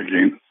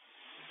undertaking,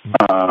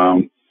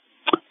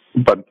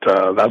 but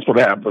that's what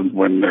happens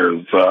when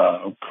there's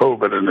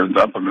COVID and there's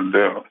nothing to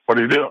do. What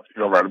do? You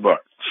go write a book.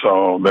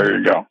 So there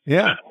you go.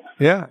 Yeah.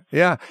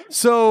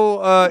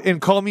 So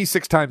and call me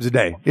 6 times a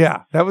day.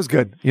 Yeah, that was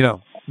good.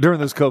 During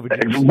those COVID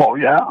years. Well,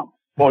 yeah.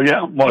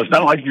 Well, it's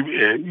not like you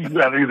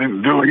had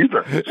anything to do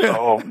either.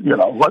 So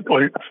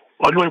luckily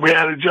we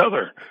had each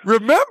other.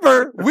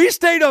 Remember, we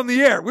stayed on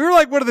the air. We were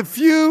like one of the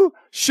few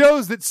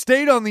shows that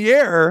stayed on the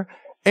air.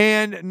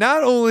 And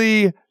not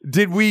only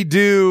did we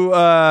do,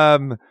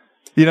 the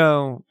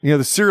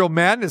Serial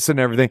Madness and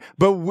everything,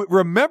 but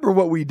remember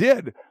what we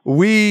did.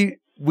 We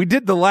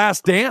did The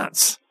Last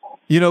Dance,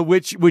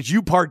 which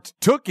you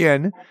partook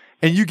in,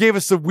 and you gave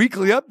us some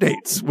weekly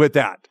updates with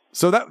that.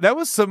 So that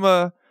was some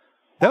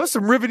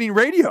riveting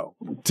radio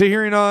to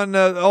hearing on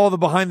all the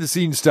behind the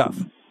scenes stuff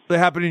that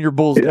happened in your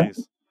Bulls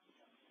days.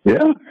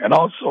 Yeah, and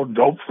also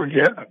don't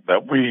forget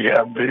that we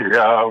have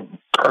the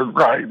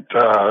Cartwright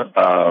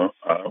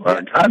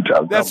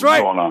contest. That's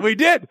right. Going on. We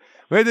did.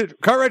 We had the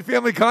Cartwright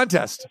Family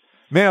Contest.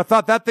 Man, I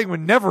thought that thing would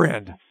never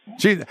end.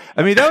 Gee,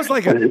 I mean, that was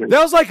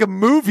like a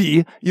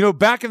movie.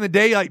 Back in the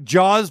day, like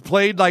Jaws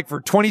played like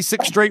for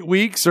 26 straight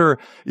weeks, or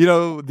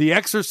The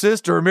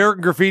Exorcist or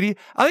American Graffiti.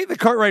 I think the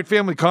Cartwright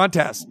Family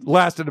Contest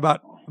lasted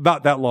about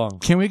that long.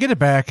 Can we get it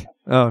back?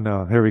 Oh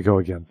no, here we go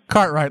again.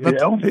 Cartwright,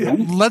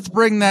 let's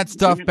bring that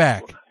stuff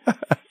back.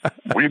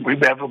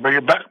 we'd have to bring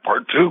it back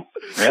part 2.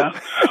 Yeah.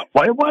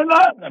 Why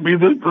not? I mean,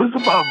 there's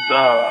about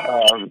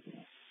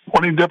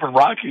 20 different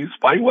Rockies.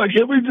 Why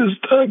can't we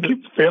just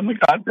keep the family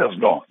contest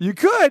going? You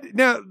could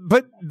now,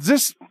 but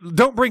just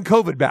don't bring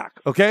COVID back,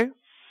 okay?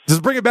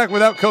 Just bring it back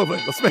without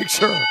COVID. Let's make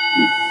sure.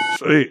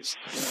 Jeez.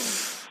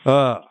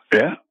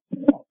 Yeah,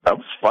 that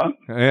was fun.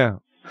 Yeah.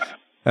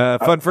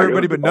 Fun for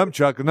everybody but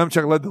Numbchuk.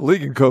 Numbchuk led the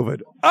league in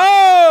COVID.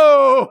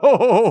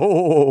 Oh,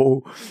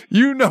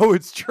 you know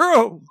it's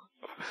true.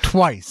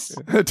 Twice.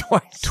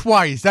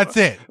 That's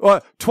it.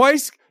 Well,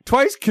 twice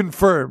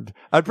confirmed.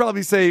 I'd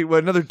probably say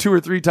another 2 or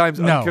 3 times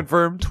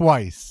unconfirmed.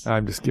 Twice.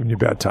 I'm just giving you a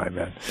bad time,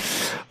 man.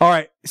 All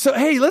right. So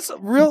hey, let's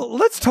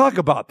talk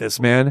about this,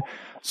 man.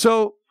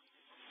 So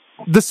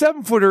the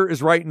 7-footer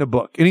is writing a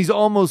book, and he's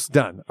almost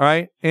done. All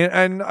right,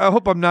 and I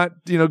hope I'm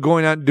not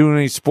going out and doing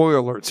any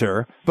spoiler alerts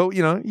here, but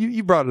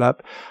you brought it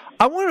up.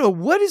 I want to know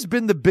what has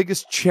been the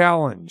biggest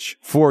challenge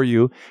for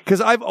you,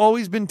 because I've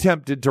always been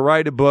tempted to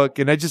write a book,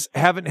 and I just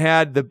haven't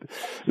had the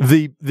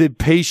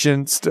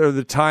patience or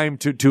the time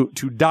to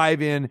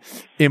dive in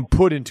and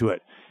put into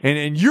it.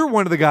 And you're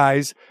one of the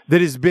guys that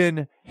has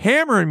been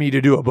hammering me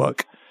to do a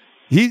book.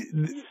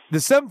 The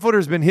 7-footer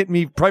has been hitting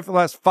me probably for the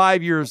last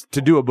 5 years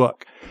to do a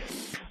book.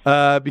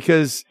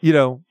 Because, he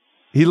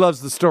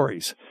loves the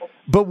stories.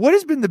 But what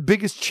has been the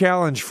biggest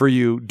challenge for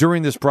you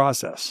during this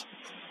process?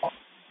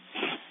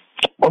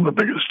 Well, the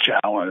biggest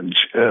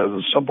challenge is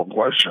a simple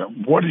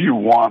question. What do you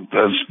want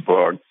this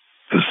book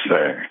to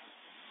say?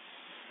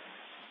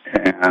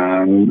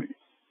 And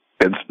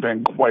it's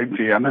been quite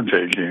the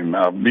undertaking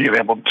of being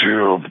able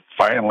to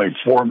finally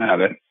format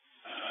it,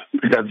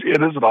 because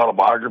it is an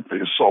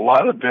autobiography. So a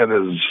lot of it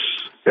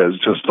is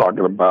just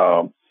talking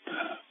about,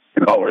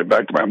 all the way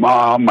back to my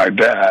mom, my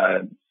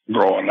dad,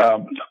 growing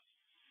up,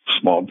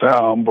 small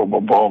town, boom,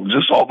 boom, boom,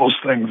 just all those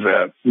things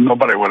that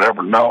nobody would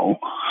ever know.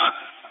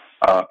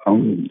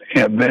 And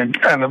then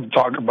kind of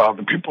talk about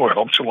the people who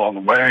helped you along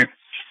the way.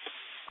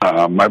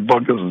 My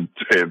book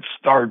it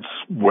starts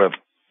with,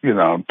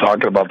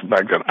 talking about the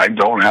fact that I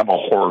don't have a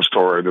horror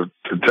story to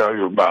tell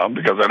you about,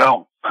 because I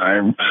don't.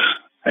 I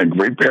had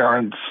great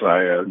parents. I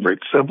had great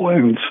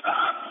siblings.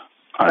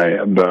 I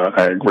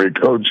had great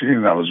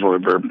coaching. I was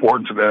really very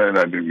fortunate.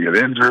 I didn't get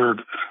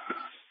injured.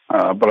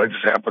 But I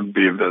just happened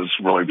to be this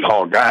really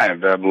tall guy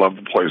that loved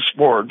to play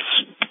sports,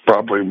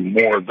 probably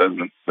more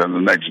than the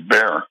next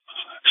bear.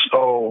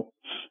 So,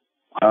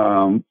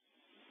 and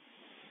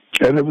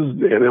it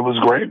was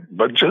great,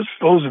 but just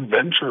those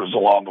adventures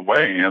along the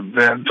way, and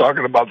then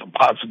talking about the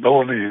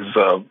possibilities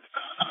of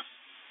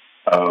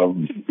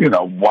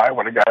why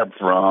would a guy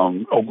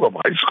from Oak Grove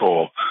High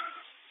School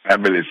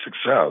have any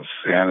success?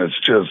 And it's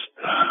just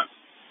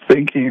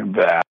thinking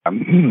that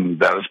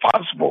that is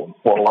possible.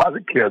 For a lot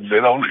of kids, they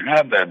don't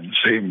have that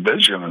same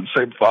vision and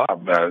same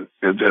thought that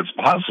it's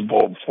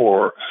possible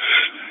for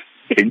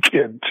a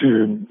kid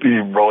to be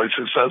really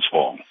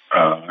successul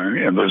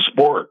in their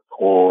sport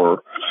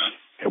or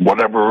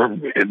whatever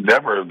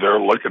endeavor they're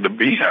looking to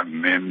be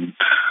in. And,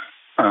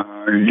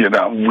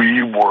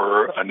 we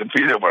were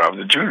undefeated when I was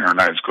a junior in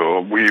high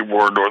school. We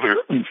were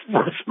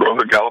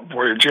Northern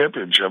California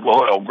Championship.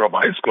 Well, Elk Grove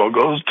High School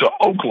goes to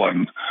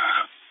Oakland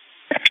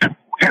and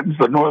wins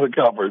the Northern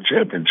California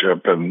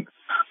Championship. And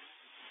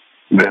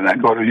then I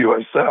go to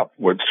USF,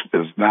 which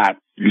is not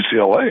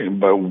UCLA,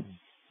 but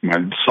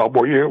my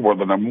sophomore year, we're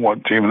the number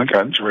 1 team in the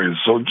country.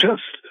 So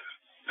just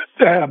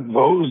to have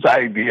those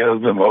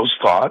ideas and those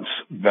thoughts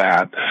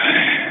that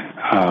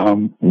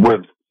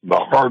with the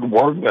hard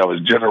work that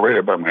was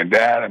generated by my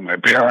dad and my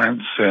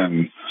parents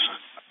and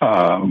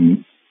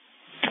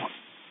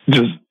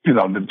just,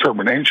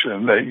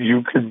 determination that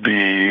you could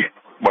be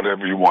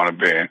whatever you want to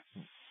be.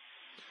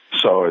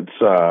 So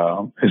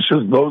it's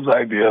just those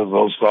ideas,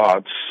 those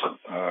thoughts,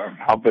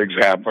 how things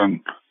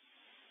happen.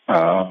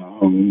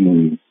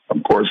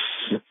 Of course,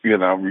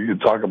 you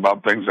talk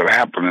about things that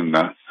happen in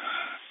the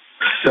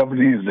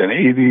 70s and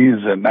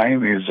 80s and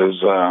 90s.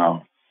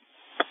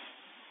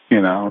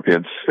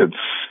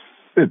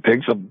 It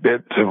takes a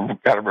bit to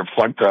kind of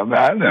reflect on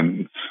that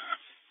and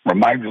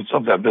remind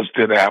yourself that this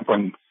did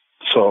happen.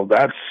 So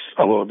that's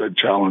a little bit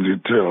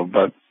challenging too,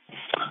 but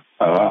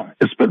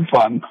it's been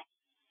fun.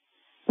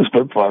 It's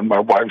been fun. My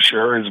wife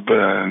Sherry's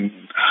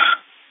been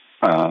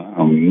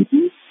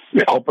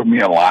helping me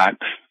a lot.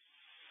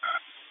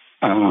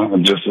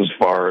 Just as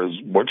far as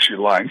what she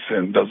likes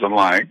and doesn't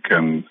like,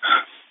 and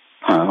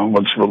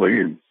what's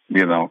really,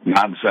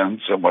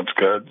 nonsense and what's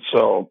good.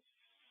 So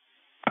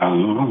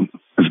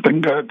it's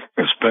been good.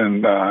 It's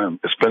been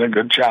a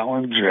good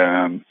challenge,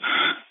 and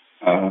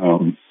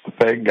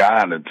thank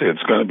God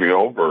it's going to be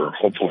over.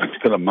 Hopefully,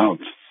 in a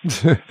month.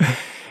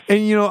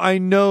 And I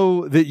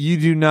know that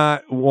you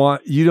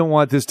don't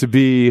want this to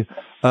be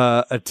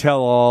a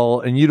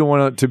tell-all, and you don't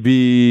want it to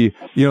be,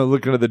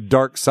 looking at the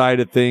dark side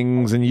of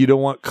things, and you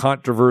don't want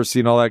controversy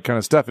and all that kind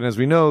of stuff. And as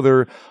we know,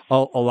 there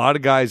are a lot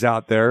of guys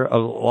out there, a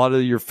lot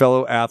of your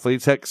fellow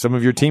athletes, heck, some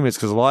of your teammates,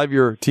 because a lot of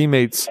your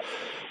teammates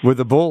with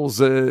the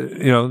Bulls,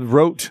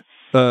 wrote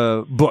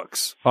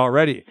books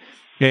already.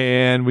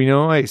 And we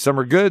know, hey, some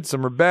are good,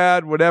 some are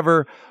bad,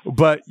 whatever.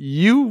 But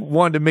you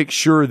wanted to make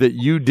sure that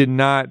you did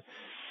not,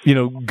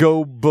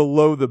 go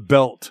below the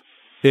belt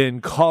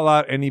and call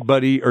out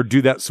anybody or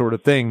do that sort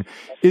of thing.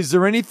 Is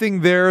there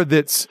anything there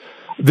that's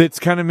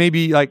kind of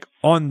maybe like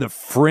on the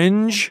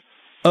fringe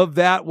of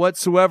that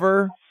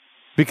whatsoever?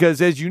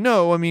 Because as you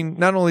know, I mean,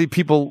 not only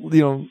people,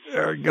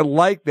 are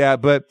like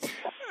that, but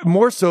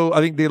more so,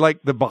 I think they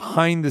like the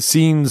behind the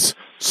scenes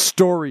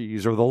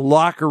stories or the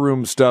locker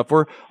room stuff,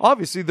 or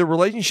obviously the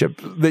relationship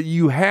that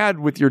you had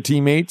with your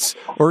teammates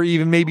or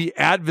even maybe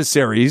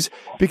adversaries.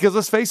 Because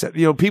let's face it,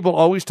 people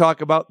always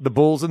talk about the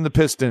Bulls and the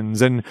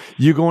Pistons and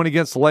you going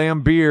against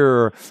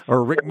Lambeer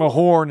or Rick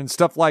Mahorn and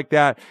stuff like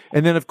that.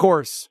 And then, of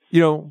course,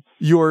 your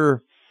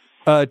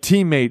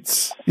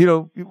teammates,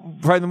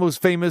 probably the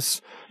most famous,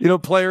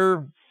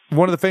 player,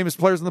 one of the famous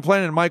players on the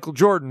planet, Michael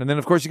Jordan. And then,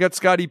 of course, you got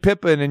Scottie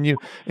Pippen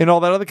and all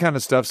that other kind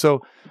of stuff.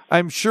 So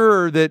I'm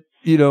sure that,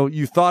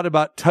 you thought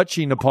about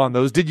touching upon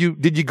those. Did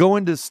you go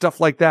into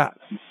stuff like that?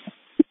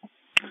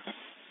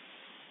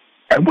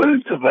 I went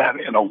into that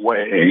in a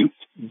way,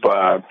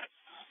 but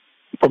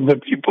from the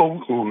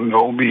people who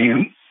know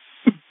me,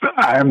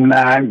 I'm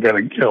not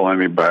going to kill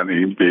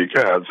anybody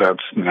because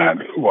that's not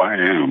who I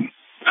am.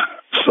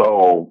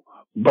 So,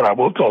 but I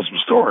will tell some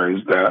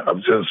stories that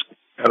I've just,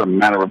 as a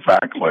matter of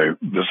fact, like,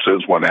 this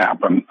is what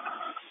happened.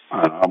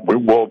 We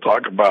will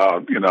talk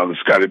about, the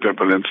Scottie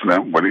Pippen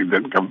incident when he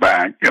didn't come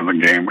back in the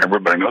game.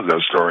 Everybody knows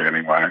that story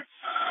anyway.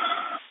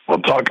 We'll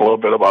talk a little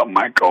bit about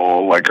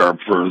Michael, like our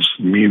first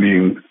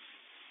meeting.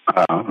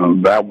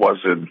 That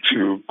wasn't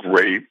too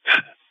great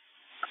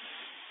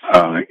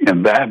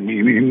in that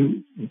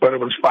meeting, but it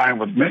was fine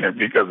with me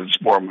because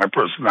it's more of my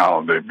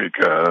personality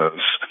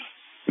because,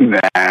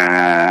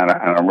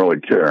 I don't really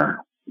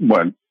care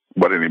what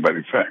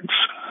anybody thinks.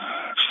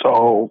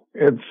 So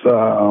it's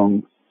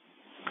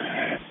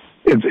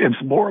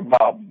more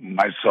about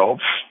myself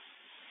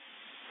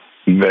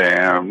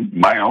than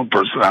my own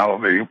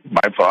personality,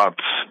 my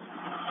thoughts.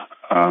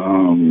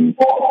 I'm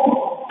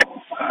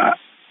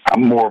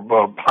more of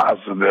a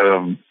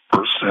positive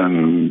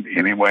person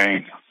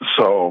anyway.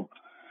 So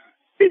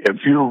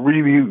if you're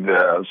reading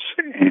this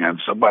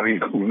and somebody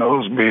who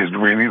knows me is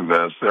reading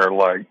this, they're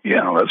like,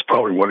 that's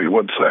probably what he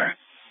would say.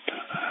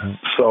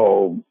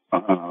 So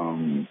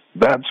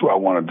that's who I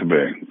want it to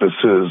be. This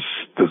is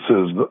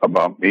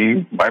about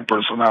me, my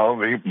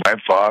personality, my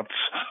thoughts.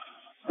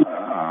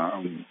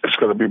 It's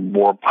going to be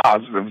more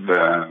positive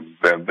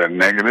than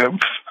negative.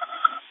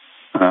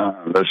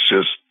 That's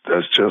just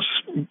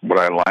what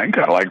I like.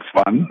 I like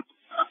fun.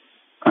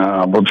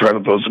 We'll try to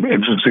throw some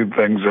interesting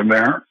things in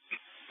there.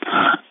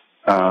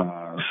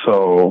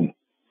 So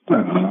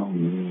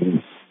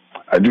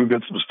I do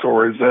get some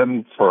stories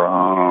in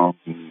for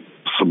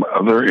some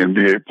other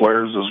NBA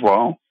players as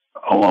well,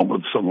 along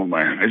with some of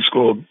my high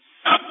school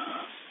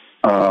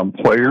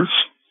players,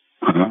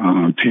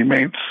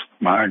 teammates,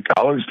 my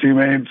college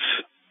teammates.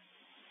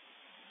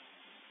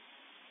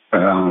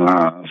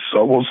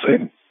 So we'll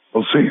see.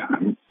 We'll see.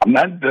 I'm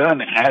not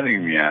done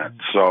adding yet,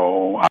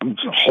 so I'm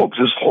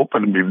just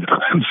hoping to be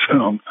done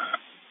soon.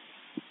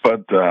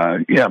 But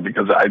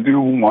because I do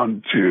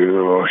want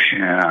to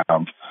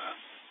have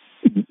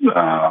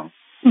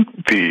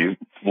the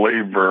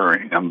flavor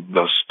and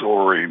the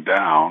story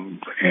down,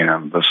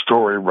 and the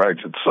story writes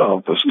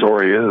itself. The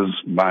story is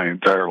my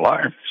entire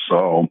life,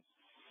 so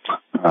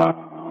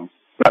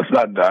that's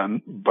not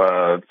done,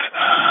 but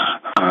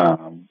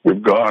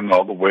we've gone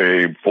all the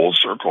way full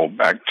circle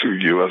back to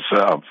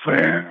USF,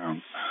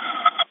 and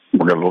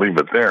we're going to leave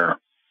it there.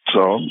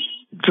 So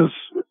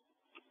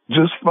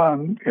just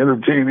fun,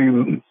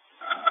 entertaining.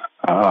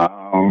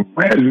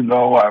 As you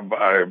know, I've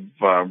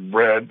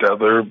read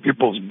other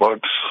people's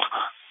books,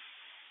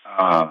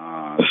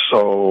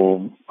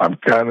 so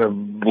I've kind of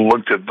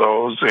looked at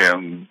those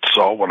and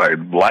saw what I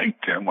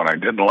liked and what I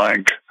didn't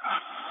like.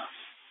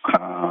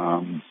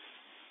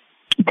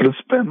 But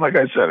it's been, like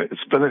I said,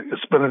 it's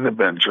been an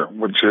adventure,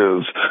 which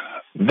is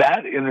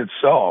that in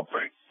itself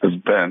has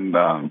been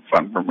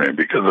fun for me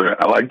because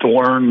I like to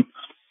learn.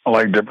 I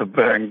like different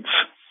things.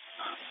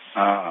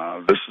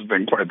 This has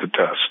been quite the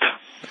test.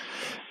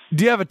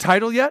 Do you have a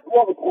title yet?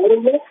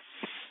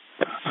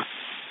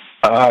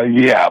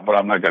 Yeah, but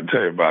I'm not going to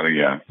tell you about it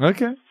yet.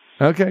 Okay,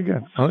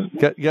 good.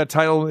 You got a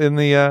title in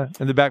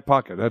the back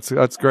pocket.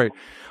 That's great.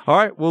 All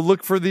right, we'll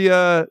look for the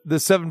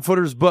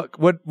 7-footers book.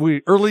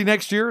 Early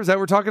next year? Is that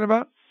what we're talking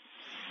about?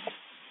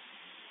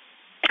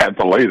 At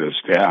the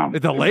latest, yeah.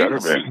 At the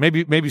latest,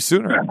 maybe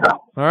sooner. Yeah.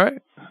 All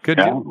right, good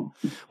deal.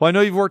 Well, I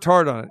know you've worked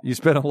hard on it. You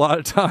spent a lot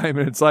of time,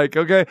 and it's like,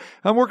 okay,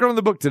 I'm working on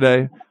the book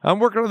today. I'm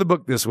working on the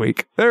book this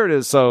week. There it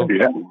is. So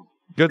yeah,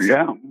 good.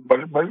 Yeah, but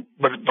at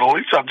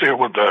least I'll tell you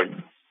what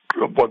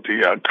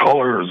the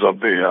colors of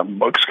the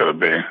book's going to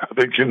be. I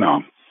think you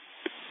know.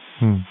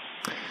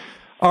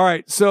 All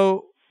right,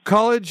 so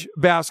college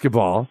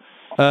basketball.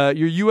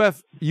 Your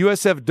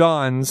USF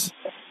Dons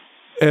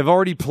have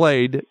already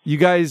played. You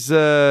guys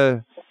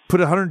put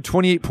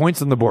 128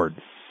 points on the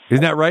board.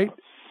 Isn't that right?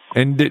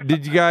 And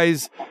did you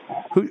guys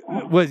who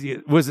was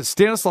it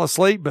Stanislaus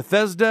Slate,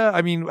 Bethesda?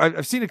 I mean,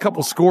 I've seen a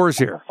couple scores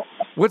here.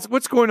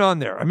 What's going on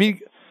there? I mean,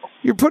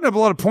 you're putting up a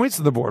lot of points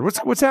on the board.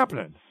 What's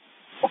happening?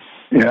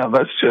 Yeah,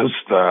 that's just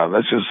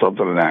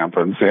something that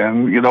happens.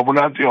 And, you know, we're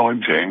not the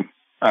only team.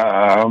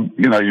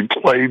 You know, you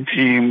play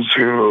teams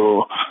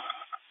who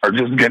are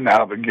just getting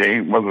out of the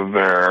game, whether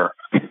they're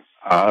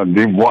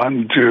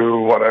D1,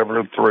 2,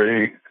 whatever,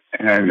 3,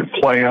 and you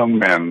play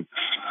them and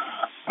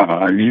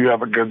you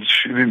have a good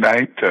shooting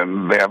night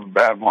and they have a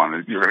bad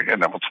one. You're going to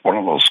end up with one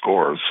of those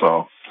scores.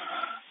 So,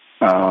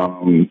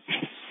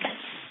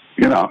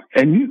 you know,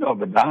 and you know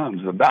the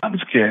Dons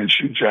can't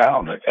shoot you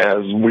out.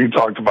 As we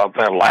talked about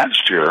that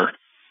last year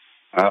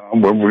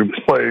when we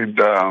played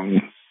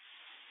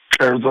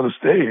Arizona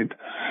State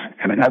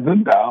and had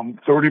them down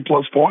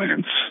 30-plus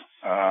points.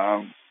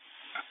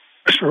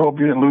 I sure hope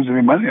you didn't lose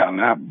any money on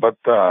that, but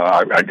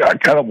I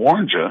kind of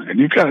warned you, and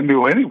you kind of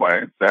knew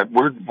anyway that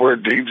we're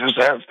a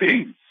dangerous-ass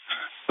team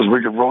because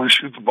we could really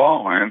shoot the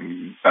ball.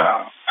 And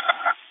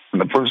in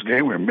the first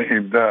game, we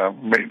made a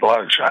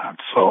lot of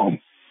shots. So,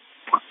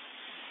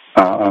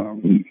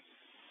 and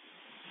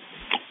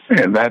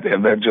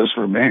that just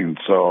remains.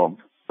 So,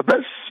 but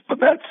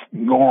that's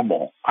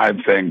normal. I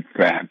think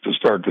that to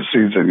start the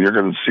season, you're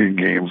going to see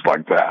games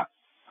like that.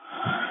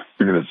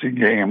 You're going to see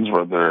games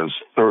where there's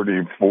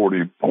 30,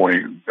 40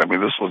 point. I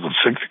mean, this was a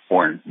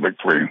 60-point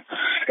victory.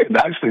 It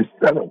actually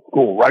set a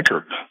school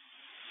record.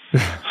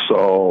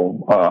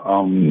 So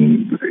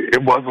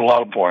it was a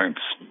lot of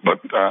points, but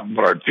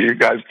our team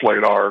guys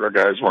played hard. Our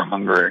guys were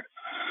hungry,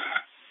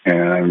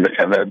 and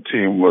that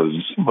team was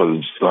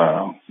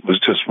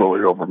just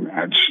really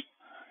overmatched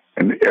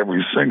in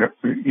every single,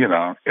 you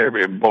know,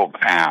 in both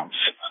halves.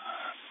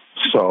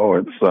 So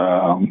it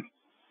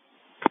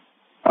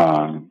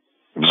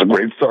was a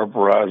great start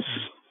for us,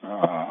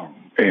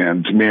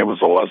 and to me, it was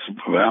a lesson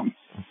for them.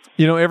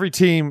 You know, every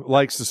team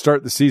likes to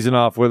start the season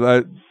off with,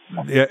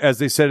 as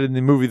they said in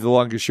the movie The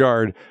Longest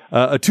Yard,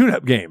 a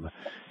tune-up game.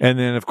 And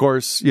then, of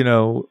course, you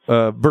know,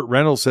 Burt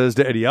Reynolds says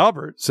to Eddie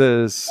Albert,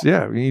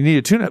 yeah, you need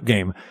a tune-up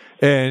game.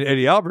 And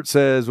Eddie Albert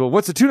says, well,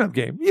 what's a tune-up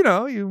game? You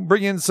know, you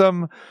bring in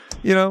some,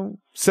 you know,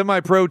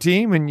 semi-pro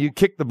team and you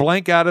kick the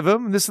blank out of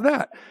them and this and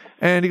that.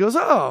 And he goes,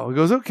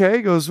 okay.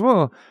 He goes,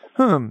 well,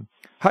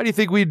 how do you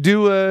think we'd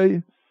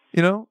do,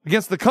 you know,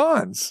 against the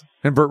Cons?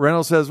 And Burt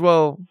Reynolds says,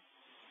 well,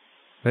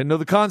 I didn't know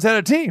the Cons had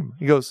a team.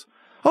 He goes,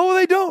 oh, well,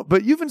 they don't,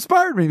 but you've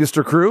inspired me,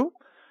 Mr. Crew.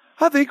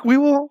 I think we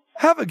will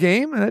have a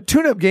game, and that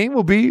tune-up game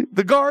will be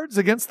the Guards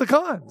against the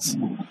Cons.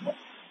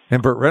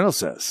 And Burt Reynolds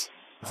says,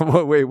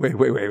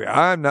 wait.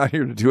 I'm not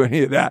here to do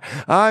any of that.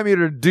 I'm here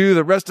to do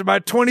the rest of my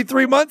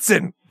 23 months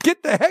and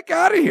get the heck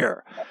out of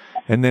here.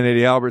 And then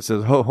Eddie Albert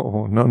says,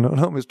 oh, no,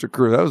 Mr.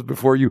 Crew. That was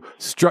before you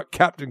struck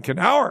Captain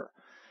Knauer.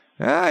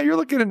 You're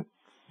looking at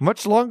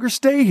much longer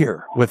stay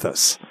here with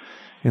us.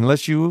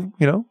 Unless you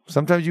know,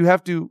 sometimes you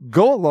have to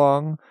go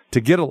along to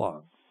get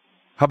along.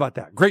 How about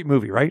that? Great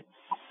movie, right?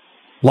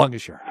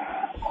 Longest Yard.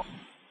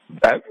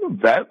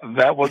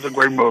 That was a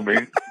great movie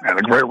and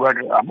a great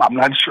record. I'm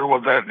not sure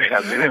what that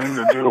has anything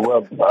to do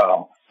with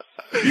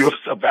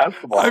USF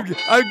basketball.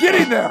 I'm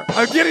getting there.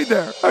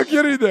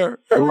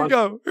 Here we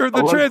go. Here's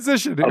the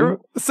transition. The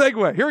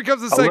segue. Here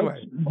comes the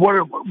segue. What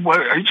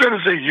are you trying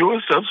to say?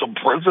 USF's in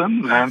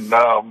prison and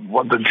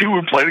what the team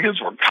we played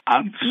against were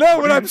Cons? No,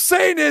 what I'm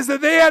saying is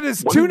that they had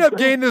this tune-up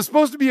game that was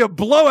supposed to be a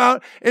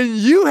blowout, and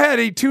you had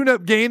a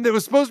tune-up game that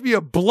was supposed to be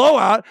a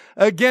blowout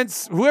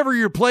against whoever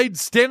you played,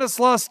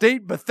 Stanislaus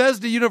State,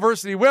 Bethesda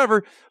University,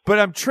 whatever. But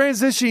I'm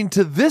transitioning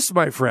to this,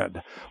 my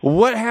friend.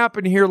 What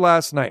happened here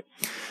last night?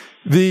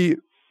 The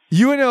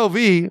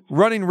UNLV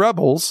Running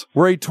Rebels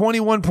were a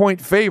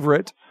 21-point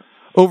favorite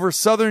over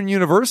Southern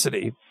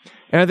University.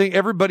 And I think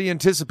everybody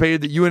anticipated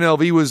that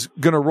UNLV was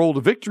going to roll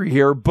to victory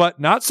here, but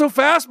not so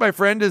fast, my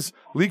friend, as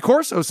Lee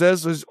Corso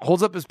says,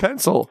 holds up his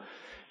pencil.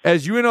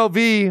 As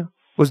UNLV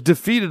was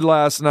defeated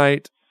last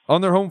night on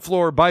their home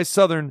floor by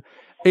Southern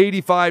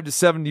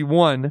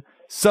 85-71.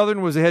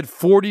 Southern was ahead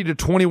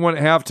 40-21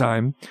 at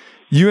halftime.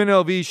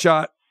 UNLV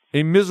shot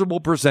a miserable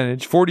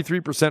percentage,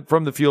 43%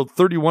 from the field,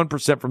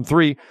 31% from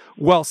three,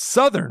 while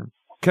Southern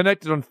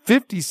connected on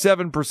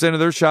 57% of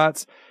their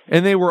shots,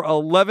 and they were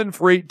 11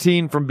 for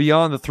 18 from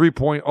beyond the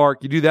three-point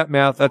arc. You do that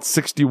math, that's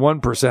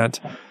 61%.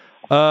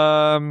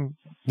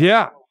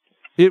 Yeah,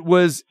 it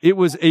was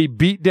a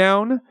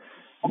beatdown,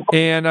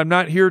 and I'm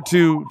not here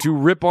to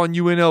rip on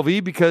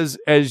UNLV because,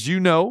 as you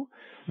know,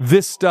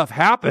 this stuff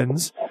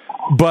happens,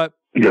 but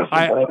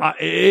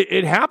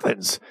it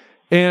happens.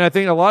 And I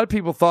think a lot of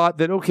people thought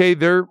that, okay,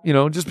 they're, you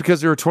know, just because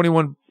they're a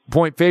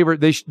 21-point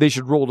favorite, they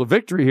should roll to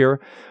victory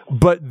here.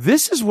 But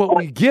this is what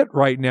we get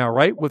right now,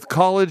 right, with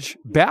college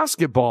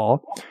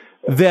basketball,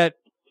 that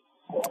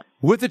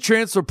with the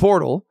transfer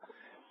portal,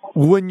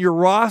 when your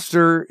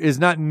roster is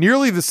not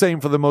nearly the same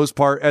for the most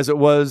part as it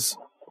was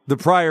the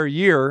prior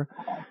year,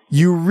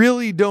 you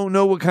really don't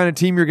know what kind of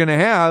team you're going to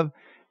have.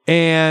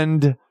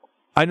 And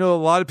I know a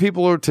lot of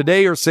people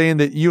today are saying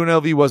that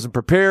UNLV wasn't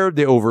prepared.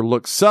 They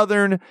overlooked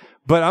Southern.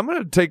 But I'm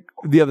going to take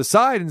the other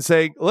side and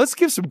say, let's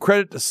give some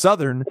credit to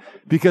Southern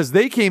because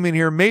they came in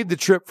here, made the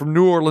trip from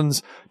New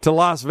Orleans to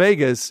Las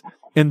Vegas,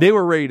 and they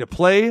were ready to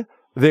play.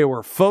 They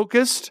were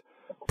focused,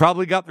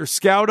 probably got their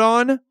scout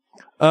on,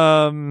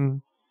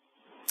 and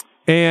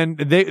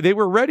they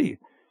were ready.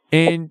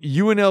 And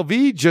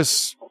UNLV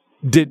just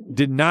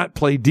did not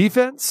play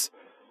defense.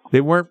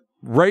 They weren't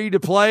ready to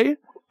play,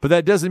 but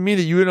that doesn't mean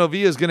that UNLV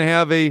is going to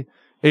have a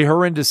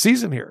horrendous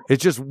season here.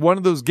 It's just one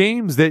of those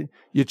games that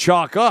you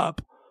chalk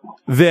up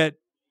that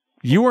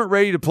you weren't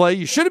ready to play.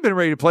 You should have been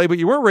ready to play, but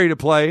you weren't ready to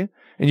play,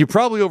 and you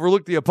probably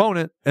overlooked the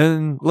opponent,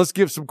 and let's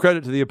give some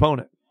credit to the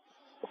opponent.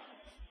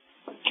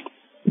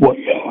 Well,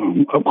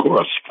 yeah, of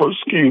course,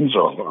 first games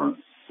are hard.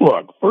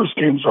 Look, first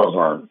games are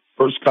hard.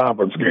 First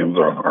conference games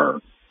are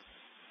hard.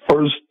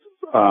 First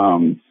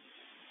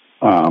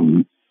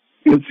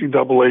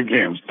NCAA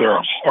games,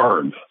 they're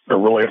hard. They're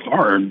really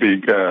hard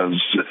because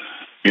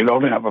you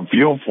don't have a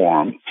feel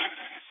for them.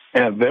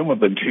 And then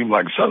with a team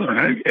like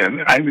Southern,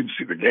 and I didn't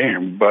see the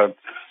game, but,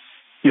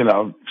 you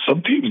know,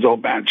 some teams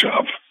don't match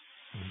up.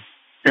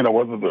 You know,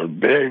 whether they're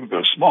big,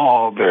 they're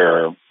small,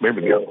 maybe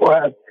they're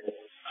flat,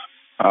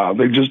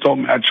 they just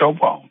don't match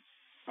up well.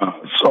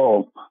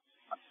 So,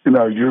 you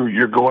know,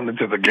 you're going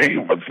into the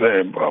game with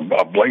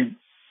a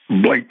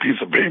blank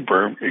piece of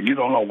paper, and you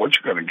don't know what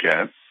you're going to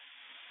get,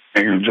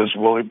 and you're just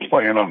really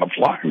playing on the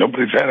fly.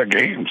 Nobody's had a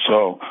game,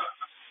 so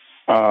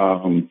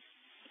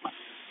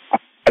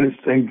I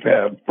just think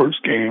that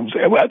first games,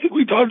 and I think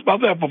we talked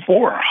about that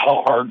before,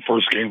 how hard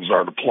first games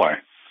are to play.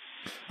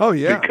 Oh,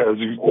 yeah. Because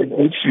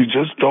you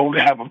just don't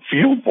have a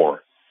feel for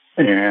it.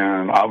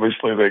 And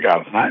obviously they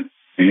got hot,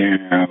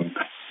 and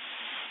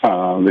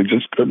they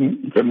just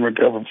couldn't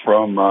recover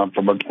from a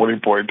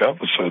 20-point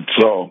deficit.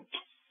 So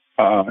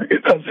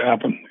it does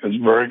happen. It's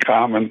very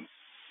common.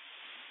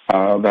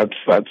 That's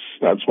why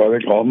they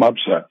call them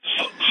upsets.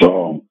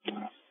 So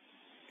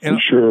I'm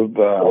sure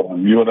the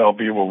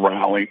UNLV will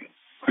rally.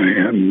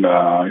 And,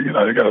 you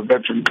know, they got a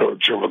veteran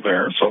coach over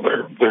there, so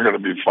they're going to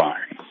be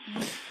fine.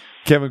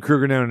 Kevin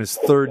Kruger now in his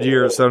third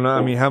year, so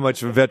not, I mean, how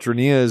much of a veteran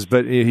he is,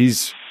 but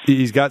he's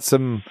got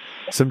some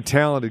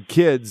talented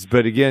kids,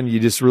 but again, you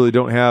just really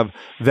don't have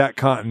that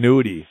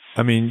continuity.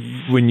 I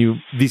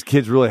mean, these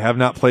kids really have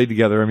not played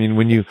together. I mean,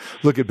 when you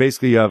look at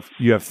basically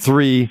you have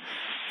three,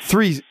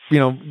 you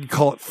know, you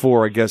call it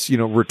four, I guess, you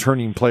know,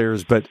 returning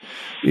players, but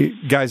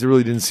guys that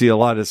really didn't see a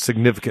lot of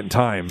significant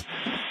time.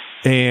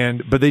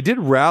 But they did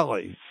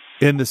rally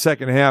in the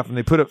second half, and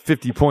they put up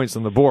 50 points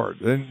on the board,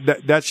 and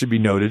that should be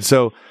noted.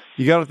 So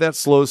you got that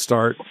slow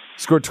start,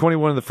 scored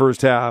 21 in the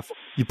first half.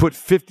 You put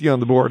 50 on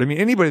the board. I mean,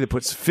 anybody that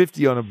puts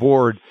 50 on a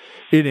board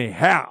in a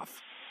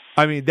half,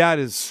 I mean, that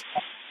is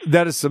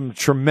some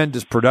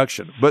tremendous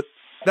production. But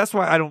that's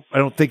why I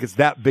don't think it's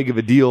that big of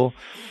a deal.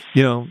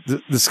 You know,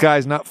 the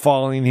sky's not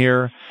falling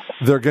here.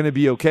 They're going to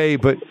be okay.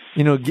 But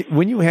you know,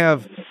 when you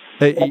have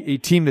a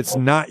team that's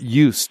not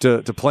used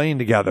to playing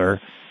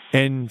together,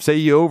 and say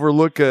you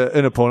overlook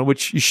an opponent,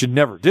 which you should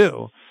never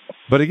do.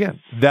 But again,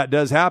 that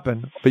does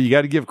happen. But you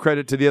got to give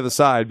credit to the other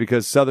side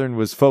because Southern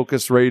was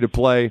focused, ready to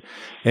play.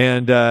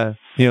 And,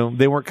 you know,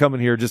 they weren't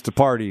coming here just to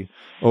party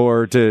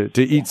or to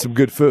eat some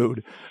good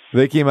food.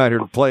 They came out here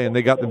to play, and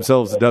they got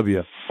themselves a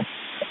W.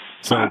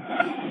 So,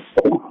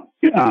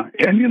 yeah.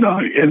 And, you know,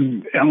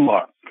 and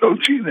look,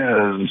 coaching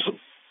is,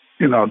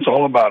 you know, it's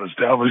all about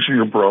establishing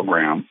your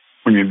program.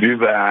 When you do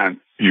that,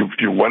 you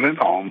win at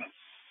home.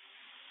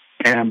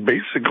 And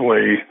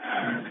basically,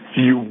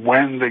 you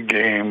win the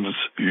games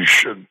you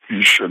should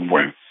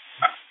win.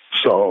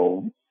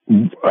 So,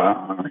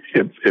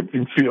 if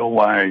you feel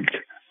like,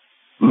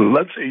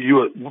 let's say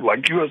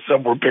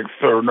USF were picked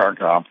third in our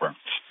conference,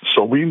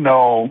 so we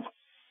know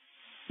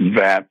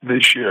that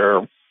this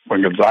year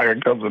when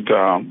Gonzaga comes to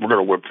town, we're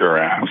going to whip their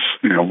ass.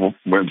 You know,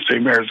 when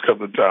St. Mary's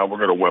comes to town, we're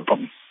going to whip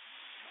them.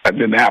 That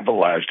didn't happen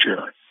last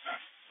year.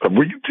 If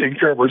we can take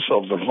care of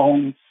ourselves at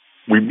home,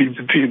 we beat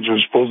the teams we're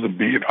supposed to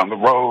beat on the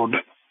road.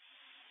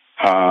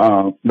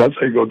 That's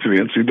how you go to the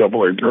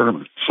NCAA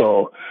tournament.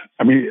 So,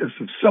 I mean, it's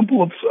as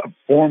simple a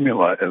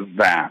formula as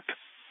that.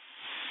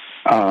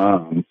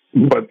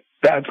 But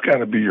that's got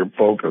to be your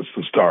focus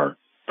to start.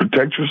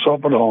 Protect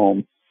yourself at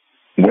home,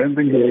 win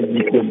the game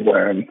you can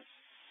win,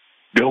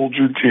 build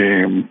your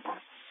team.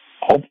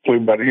 Hopefully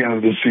by the end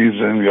of the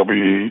season, you'll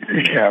be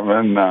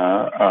having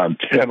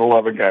 10,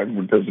 11 guys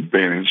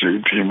participating, so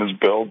your team is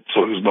built,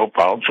 so there's no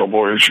foul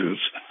trouble issues.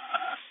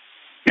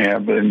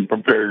 And then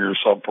prepare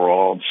yourself for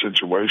all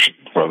situations,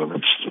 whether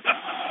it's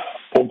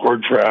full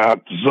court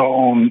trap,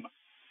 zone,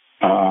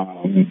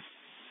 and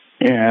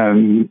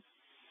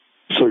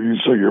so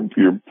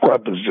your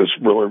prep is just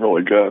really,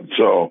 really good.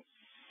 So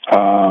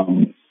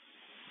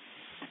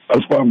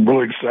that's why I'm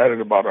really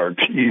excited about our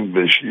team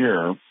this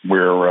year.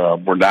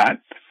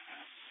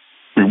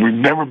 We've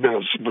never been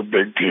a super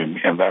big team,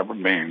 and that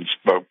remains.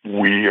 But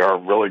we are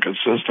really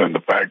consistent in the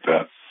fact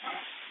that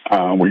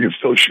we can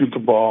still shoot the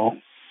ball.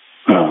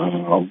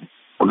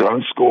 We're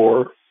going to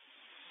score.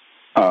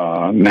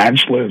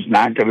 Naturally, it's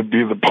not going to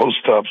be the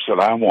post-ups that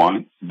I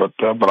want, but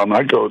I'm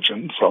not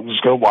coaching, so I'm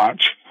just going to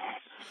watch.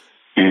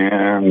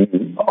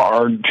 And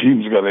our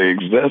team's got to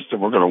exist,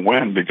 and we're going to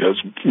win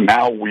because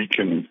now we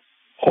can,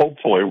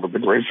 hopefully, with the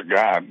grace of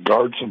God,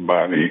 guard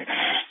somebody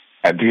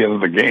at the end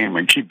of the game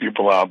and keep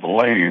people out of the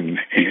lane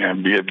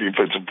and be a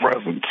defensive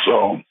presence.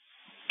 So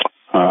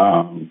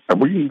if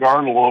we can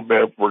guard a little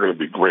bit, we're going to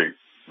be great.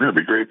 We're going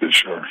to be great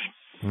this year.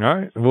 All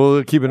right.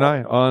 We'll keep an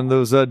eye on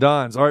those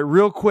Dons. All right,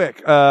 real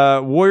quick.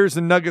 Warriors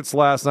and Nuggets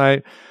last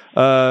night.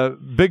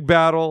 Big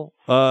battle.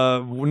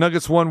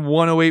 Nuggets won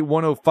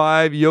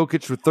 108-105.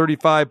 Jokic with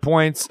 35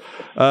 points.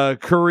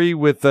 Curry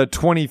with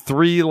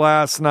 23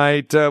 last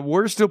night.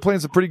 We're still playing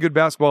some pretty good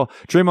basketball.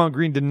 Draymond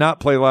Green did not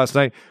play last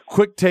night.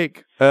 Quick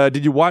take.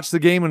 Did you watch the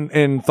game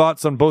and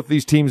thoughts on both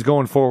these teams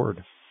going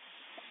forward?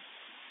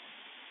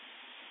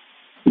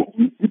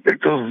 We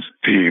pick those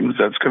teams.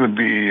 That's going to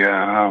be,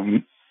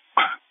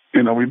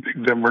 we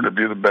picked Denver to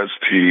be the best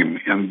team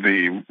in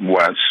the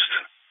West.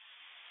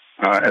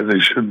 As they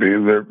should be.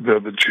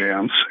 They're the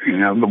champs.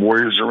 The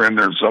Warriors are in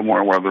there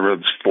somewhere, whether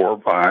it's 4 or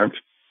 5.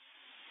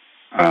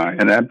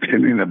 And that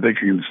pending that they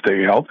can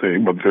stay healthy,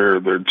 but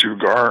they're two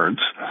guards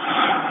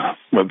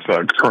with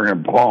Curry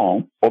and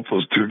Paul. Both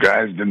those two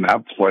guys did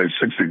not play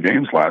 60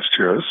 games last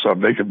year, so if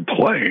they could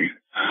play,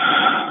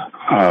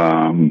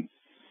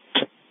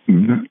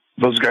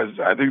 those guys,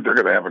 I think they're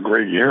going to have a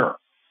great year.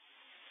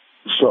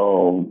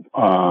 So,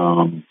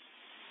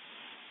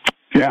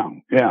 yeah,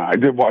 I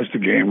did watch the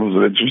game. It was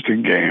an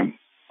interesting game.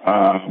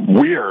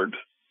 Weird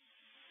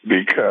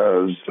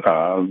because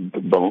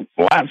the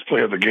last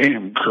play of the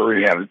game,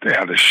 Curry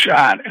had a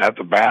shot at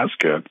the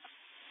basket,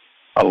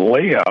 a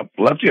layup,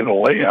 left-handed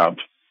layup,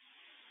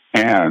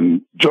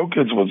 and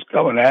Jokic was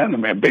coming at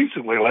him and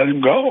basically let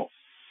him go.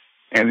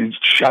 And he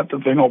shot the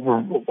thing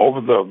over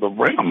the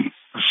rim.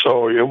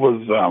 So it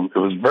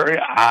was very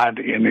odd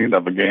ending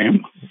of the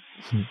game.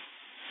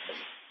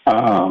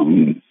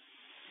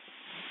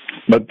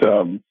 But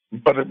a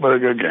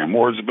good game.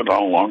 Warriors have been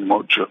on a long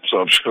road trip, so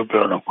I'm sure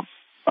they'll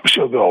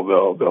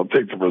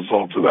take the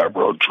results of that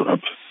road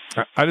trip.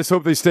 I just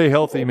hope they stay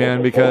healthy,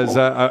 man, because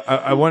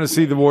I want to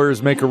see the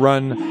Warriors make a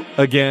run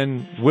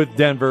again with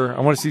Denver. I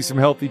want to see some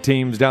healthy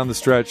teams down the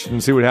stretch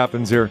and see what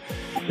happens here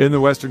in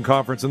the Western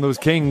Conference. And those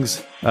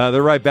Kings,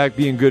 they're right back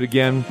being good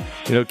again.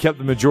 Kept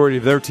the majority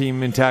of their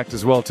team intact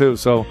as well, too.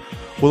 So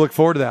we'll look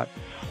forward to that.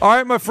 All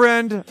right, my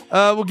friend,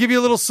 we'll give you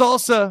a little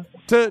salsa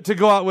to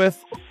go out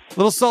with. A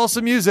little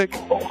salsa music.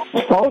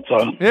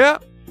 Salsa? Yeah.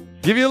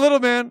 Give you a little,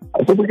 man.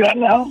 That's what we got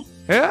now?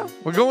 Yeah.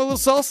 We're going with a little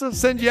salsa.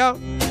 Send you out.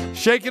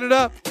 Shaking it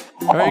up.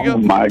 There you go. Oh,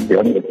 my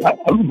goodness.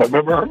 I've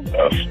never heard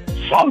of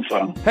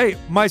salsa. Hey,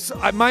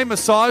 my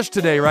massage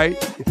today, right?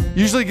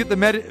 Usually get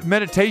the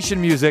meditation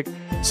music.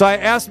 So I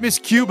asked Miss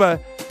Cuba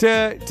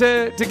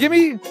to give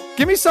me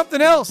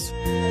something else.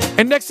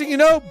 And next thing you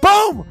know,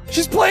 boom!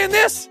 She's playing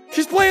this.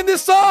 She's playing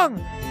this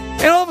song.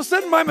 And all of a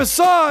sudden, my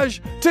massage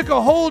took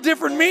a whole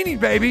different meaning,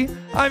 baby.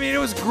 I mean, it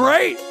was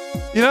great,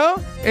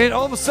 And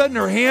all of a sudden,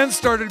 her hands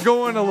started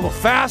going a little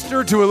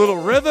faster to a little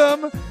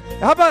rhythm.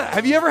 How about,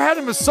 have you ever had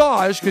a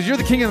massage, because you're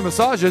the king of the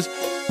massages,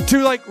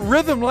 to like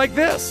rhythm like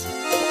this?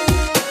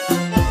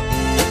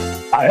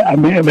 I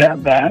may have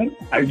had that.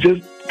 I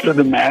just could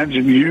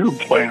imagine you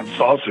playing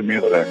salsa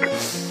music.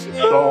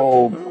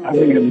 So, I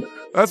mean...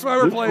 That's why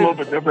we're playing. A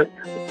little bit different.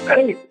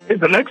 Hey,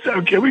 the next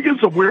time, can we get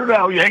some Weird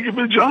Al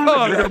Yankovic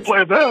on? If you're going to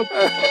play that,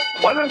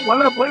 why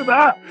not play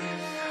that?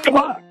 Come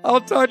on. I'll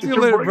talk to you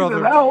later,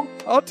 brother.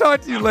 I'll talk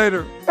to you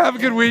later. Have a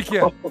good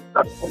weekend.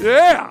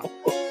 Yeah.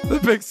 The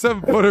big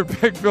 7-footer,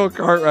 Big Bill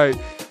Cartwright.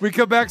 We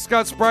come back.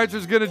 Scott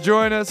Spreitzer going to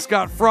join us.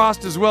 Scott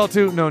Frost as well,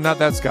 too. No, not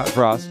that Scott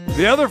Frost.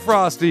 The other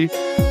Frosty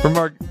from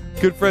our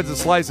good friends at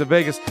Slice of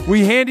Vegas.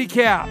 We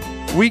handicap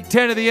Week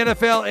 10 of the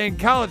NFL and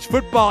college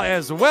football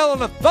as well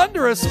on a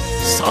thunderous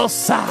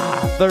Salsa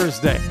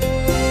Thursday.